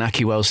mentioned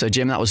Nahki Wells, so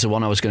Jim, that was the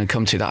one I was going to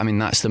come to.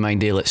 That's the main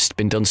deal that's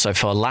been done so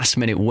far.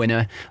 Last-minute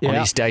winner on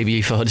his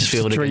debut for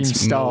Huddersfield against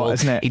start,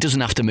 isn't it? He doesn't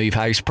have to move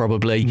house,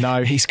 probably.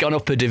 No. He's gone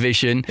up a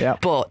division.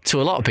 Yep. But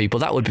to a lot of people,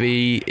 that would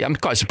be... I'm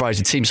quite surprised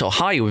the team sort of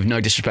higher, with no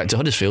disrespect to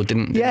Huddersfield,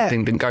 didn't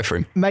go for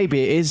him.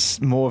 Maybe it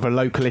is more of a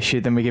local issue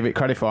than we give it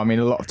credit for. I mean,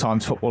 a lot of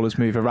times footballers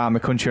move around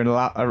the country and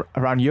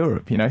around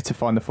Europe, to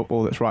find the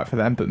football that's right for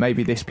them, but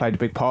maybe this played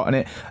a big part in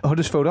it.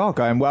 Huddersfield are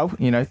going well.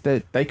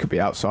 They could be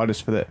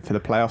outsiders for the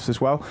playoffs as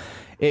well.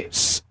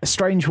 It's a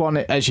strange one,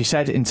 as you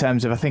said, in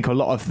terms of, I think a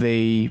lot of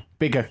the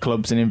bigger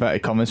clubs, in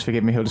inverted commas,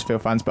 forgive me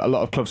Huddersfield fans, but a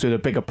lot of clubs with a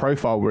bigger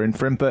profile were in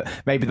for him. But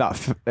maybe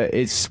that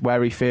is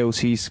where he feels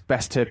he's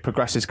best to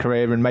progress his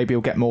career, and maybe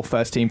he'll get more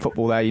first team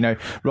football there,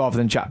 rather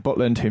than Jack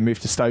Butland, who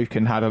moved to Stoke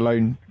and had a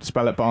loan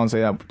spell at Barnsley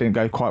that didn't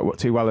go quite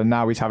too well, and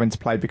now he's having to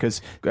play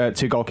because 2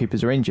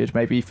 goalkeepers are injured.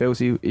 Maybe he feels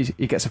he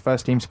gets a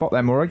first team spot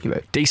there more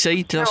regularly.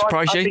 DC, did that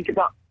surprise you?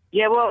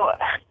 Yeah, well,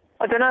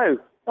 I don't know.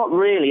 Not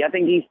really. I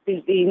think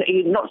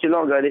he not too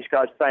long ago, this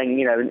guy's playing,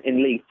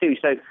 in League Two,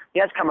 so he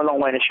has come a long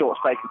way in a short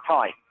space of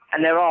time.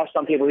 And there are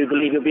some people who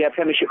believe he'll be a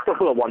Premiership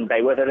footballer one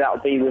day, whether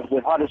that'll be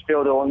with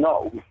Huddersfield or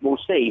not, we'll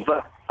see.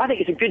 But I think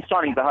it's a good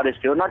signing for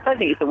Huddersfield, and I don't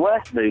think it's the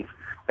worst move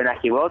for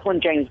Nahki Wells.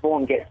 When James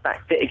Vaughan gets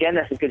back fit again,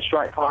 that's a good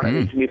strike partner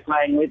he can be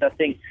playing with. I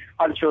think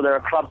Huddersfield are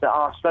a club that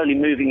are slowly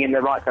moving in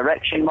the right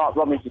direction. Mark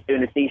Robins is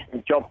doing a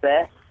decent job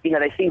there.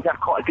 They seem to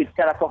have quite a good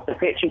setup off the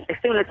pitch.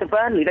 It's similar to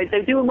Burnley.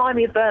 They do remind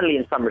me of Burnley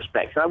in some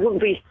respects, and I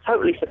wouldn't be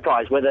totally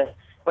surprised whether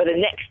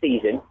next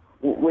season,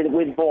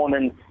 with Vaughan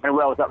and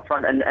Wells up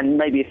front and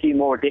maybe a few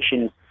more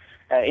additions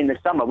in the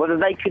summer, whether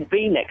they could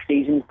be next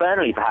season's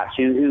Burnley, perhaps,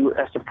 who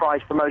a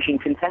surprise promotion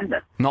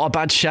contender. Not a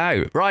bad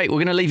shout. Right, we're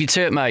going to leave you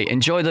to it, mate.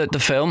 Enjoy the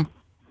film.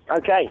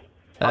 Okay.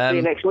 I'll see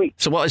you next week.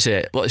 So what is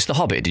it? It's The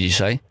Hobbit, did you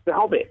say? The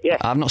Hobbit, yeah.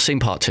 I've not seen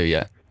part 2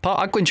 yet.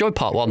 I enjoyed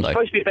part 1, though. It's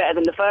supposed to be better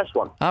than the first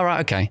one. All right,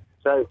 okay.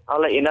 So I'll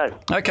let you know.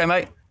 Okay,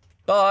 mate.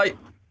 Bye.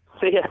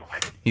 See ya.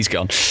 He's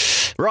gone.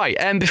 Right,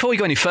 before we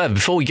go any further,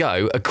 before we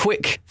go, a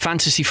quick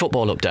fantasy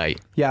football update.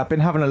 Yeah, I've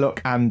been having a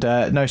look, and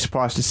no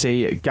surprise to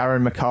see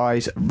Garen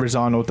Mackay's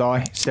Resign or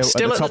Die still at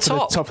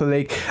the top of the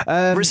league.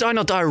 Resign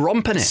or Die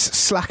romping it.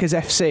 Slackers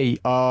FC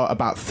are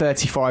about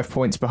 35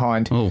 points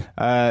behind. Oh,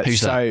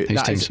 who's that?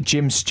 That is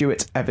Jim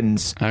Stewart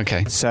Evans.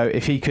 Okay. So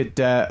if he could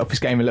up his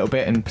game a little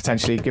bit and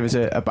potentially give us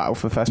a battle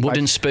for first place.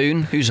 Wooden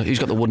Spoon? Who's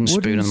got the Wooden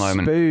Spoon at the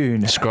moment?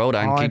 Spoon. Scroll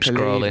down, keep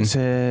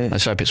scrolling.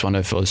 Let's hope it's one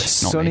of us.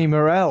 Sonny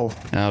Morel.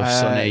 Oh,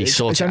 Sonny, he's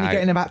only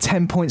getting about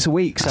 10 points a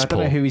week, so I don't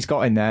know who he's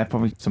got in there.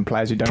 Probably some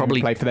players who don't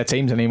really play for their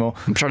teams anymore.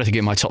 I'm trying to think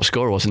who my top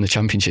scorer was in the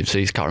Championship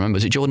season. Can't remember.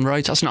 Is it Jordan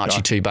Rhodes? That's not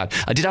actually too bad.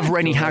 I did have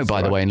Rennie Howe,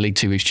 by the way, in League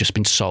Two, who's just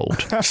been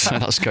sold. So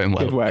that's going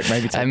well. Good work,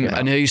 maybe.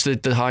 And who's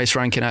the highest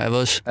ranking out of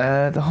us?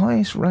 The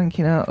highest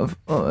ranking out of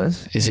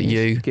us. Is it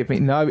you?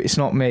 No, it's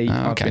not me. Okay.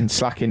 I've been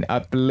slacking. I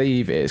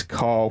believe it is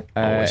Carl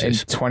in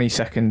 20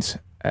 seconds.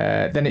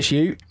 Then it's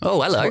you.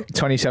 Oh, hello.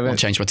 27th. I've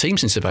changed my team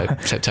since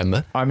about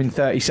September. I'm in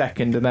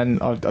 32nd, and then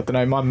I don't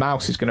know, my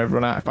mouse is going to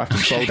run out if I have to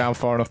scroll down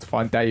far enough to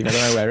find Dave. I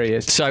don't know where he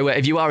is. So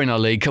if you are in our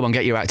league, come on,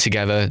 get your act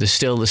together. There's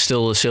still the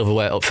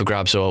silverware up for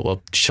grabs, or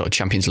sort of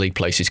Champions League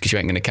places, because you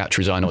ain't going to catch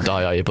Resign or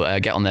Die, are you?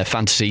 But get on there,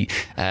 fantasy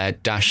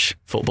dash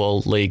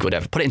football league,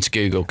 whatever. Put it into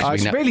Google.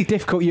 It's a really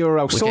difficult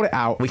URL. Sort it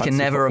out. We can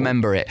never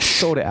remember it.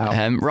 Sort it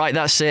out. Right,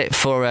 that's it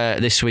for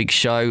this week's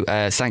show.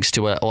 Thanks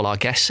to all our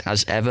guests,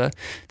 as ever.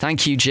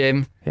 Thank you,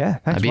 Jim. Yeah,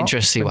 thanks. I'd be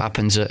interested to see what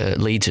happens at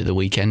Leeds at the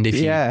weekend.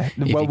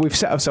 We've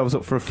set ourselves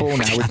up for a fall now.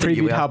 We've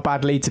previewed how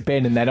bad Leeds have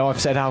been, and then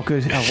I've said how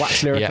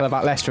wax lyrical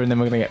about Leicester, and then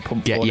we're going to get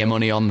pumped. Get your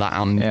money on that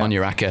on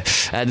your Acker.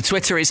 The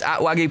Twitter is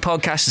 @Wagyu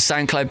Podcast. The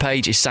SoundCloud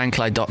page is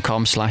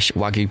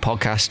soundcloud.com/Wagyu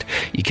Podcast.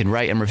 You can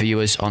rate and review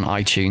us on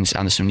iTunes,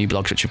 and there's some new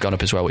blogs which have gone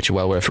up as well, which are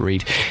well worth a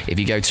read if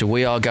you go to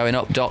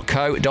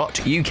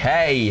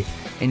wearegoingup.co.uk.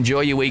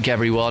 Enjoy your week,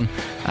 everyone.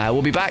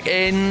 We'll be back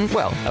in,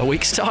 a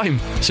week's time,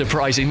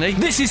 surprisingly.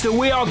 This is the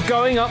We Are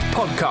Going Up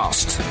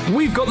podcast.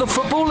 We've got the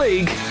Football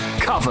League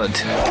covered.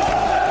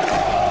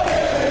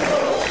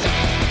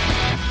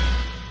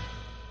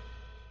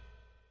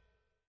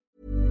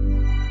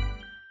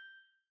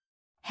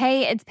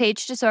 Hey, it's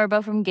Paige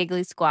DeSorbo from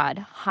Giggly Squad.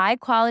 High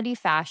quality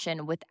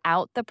fashion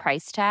without the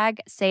price tag.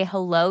 Say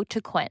hello to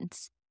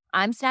Quince.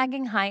 I'm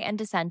snagging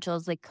high-end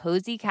essentials like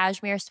cozy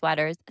cashmere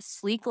sweaters,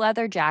 sleek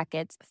leather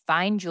jackets,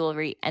 fine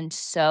jewelry, and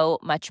so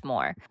much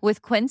more.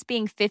 With Quince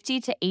being 50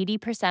 to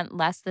 80%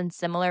 less than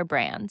similar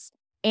brands.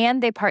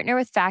 And they partner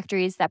with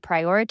factories that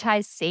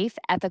prioritize safe,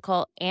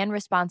 ethical, and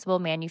responsible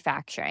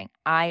manufacturing.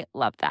 I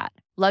love that.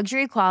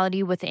 Luxury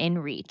quality within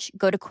reach.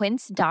 Go to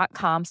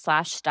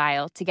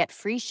quince.com/style to get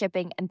free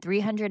shipping and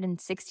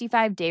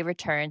 365-day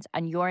returns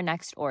on your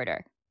next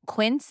order.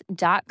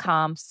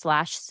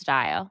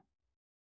 Quince.com/style.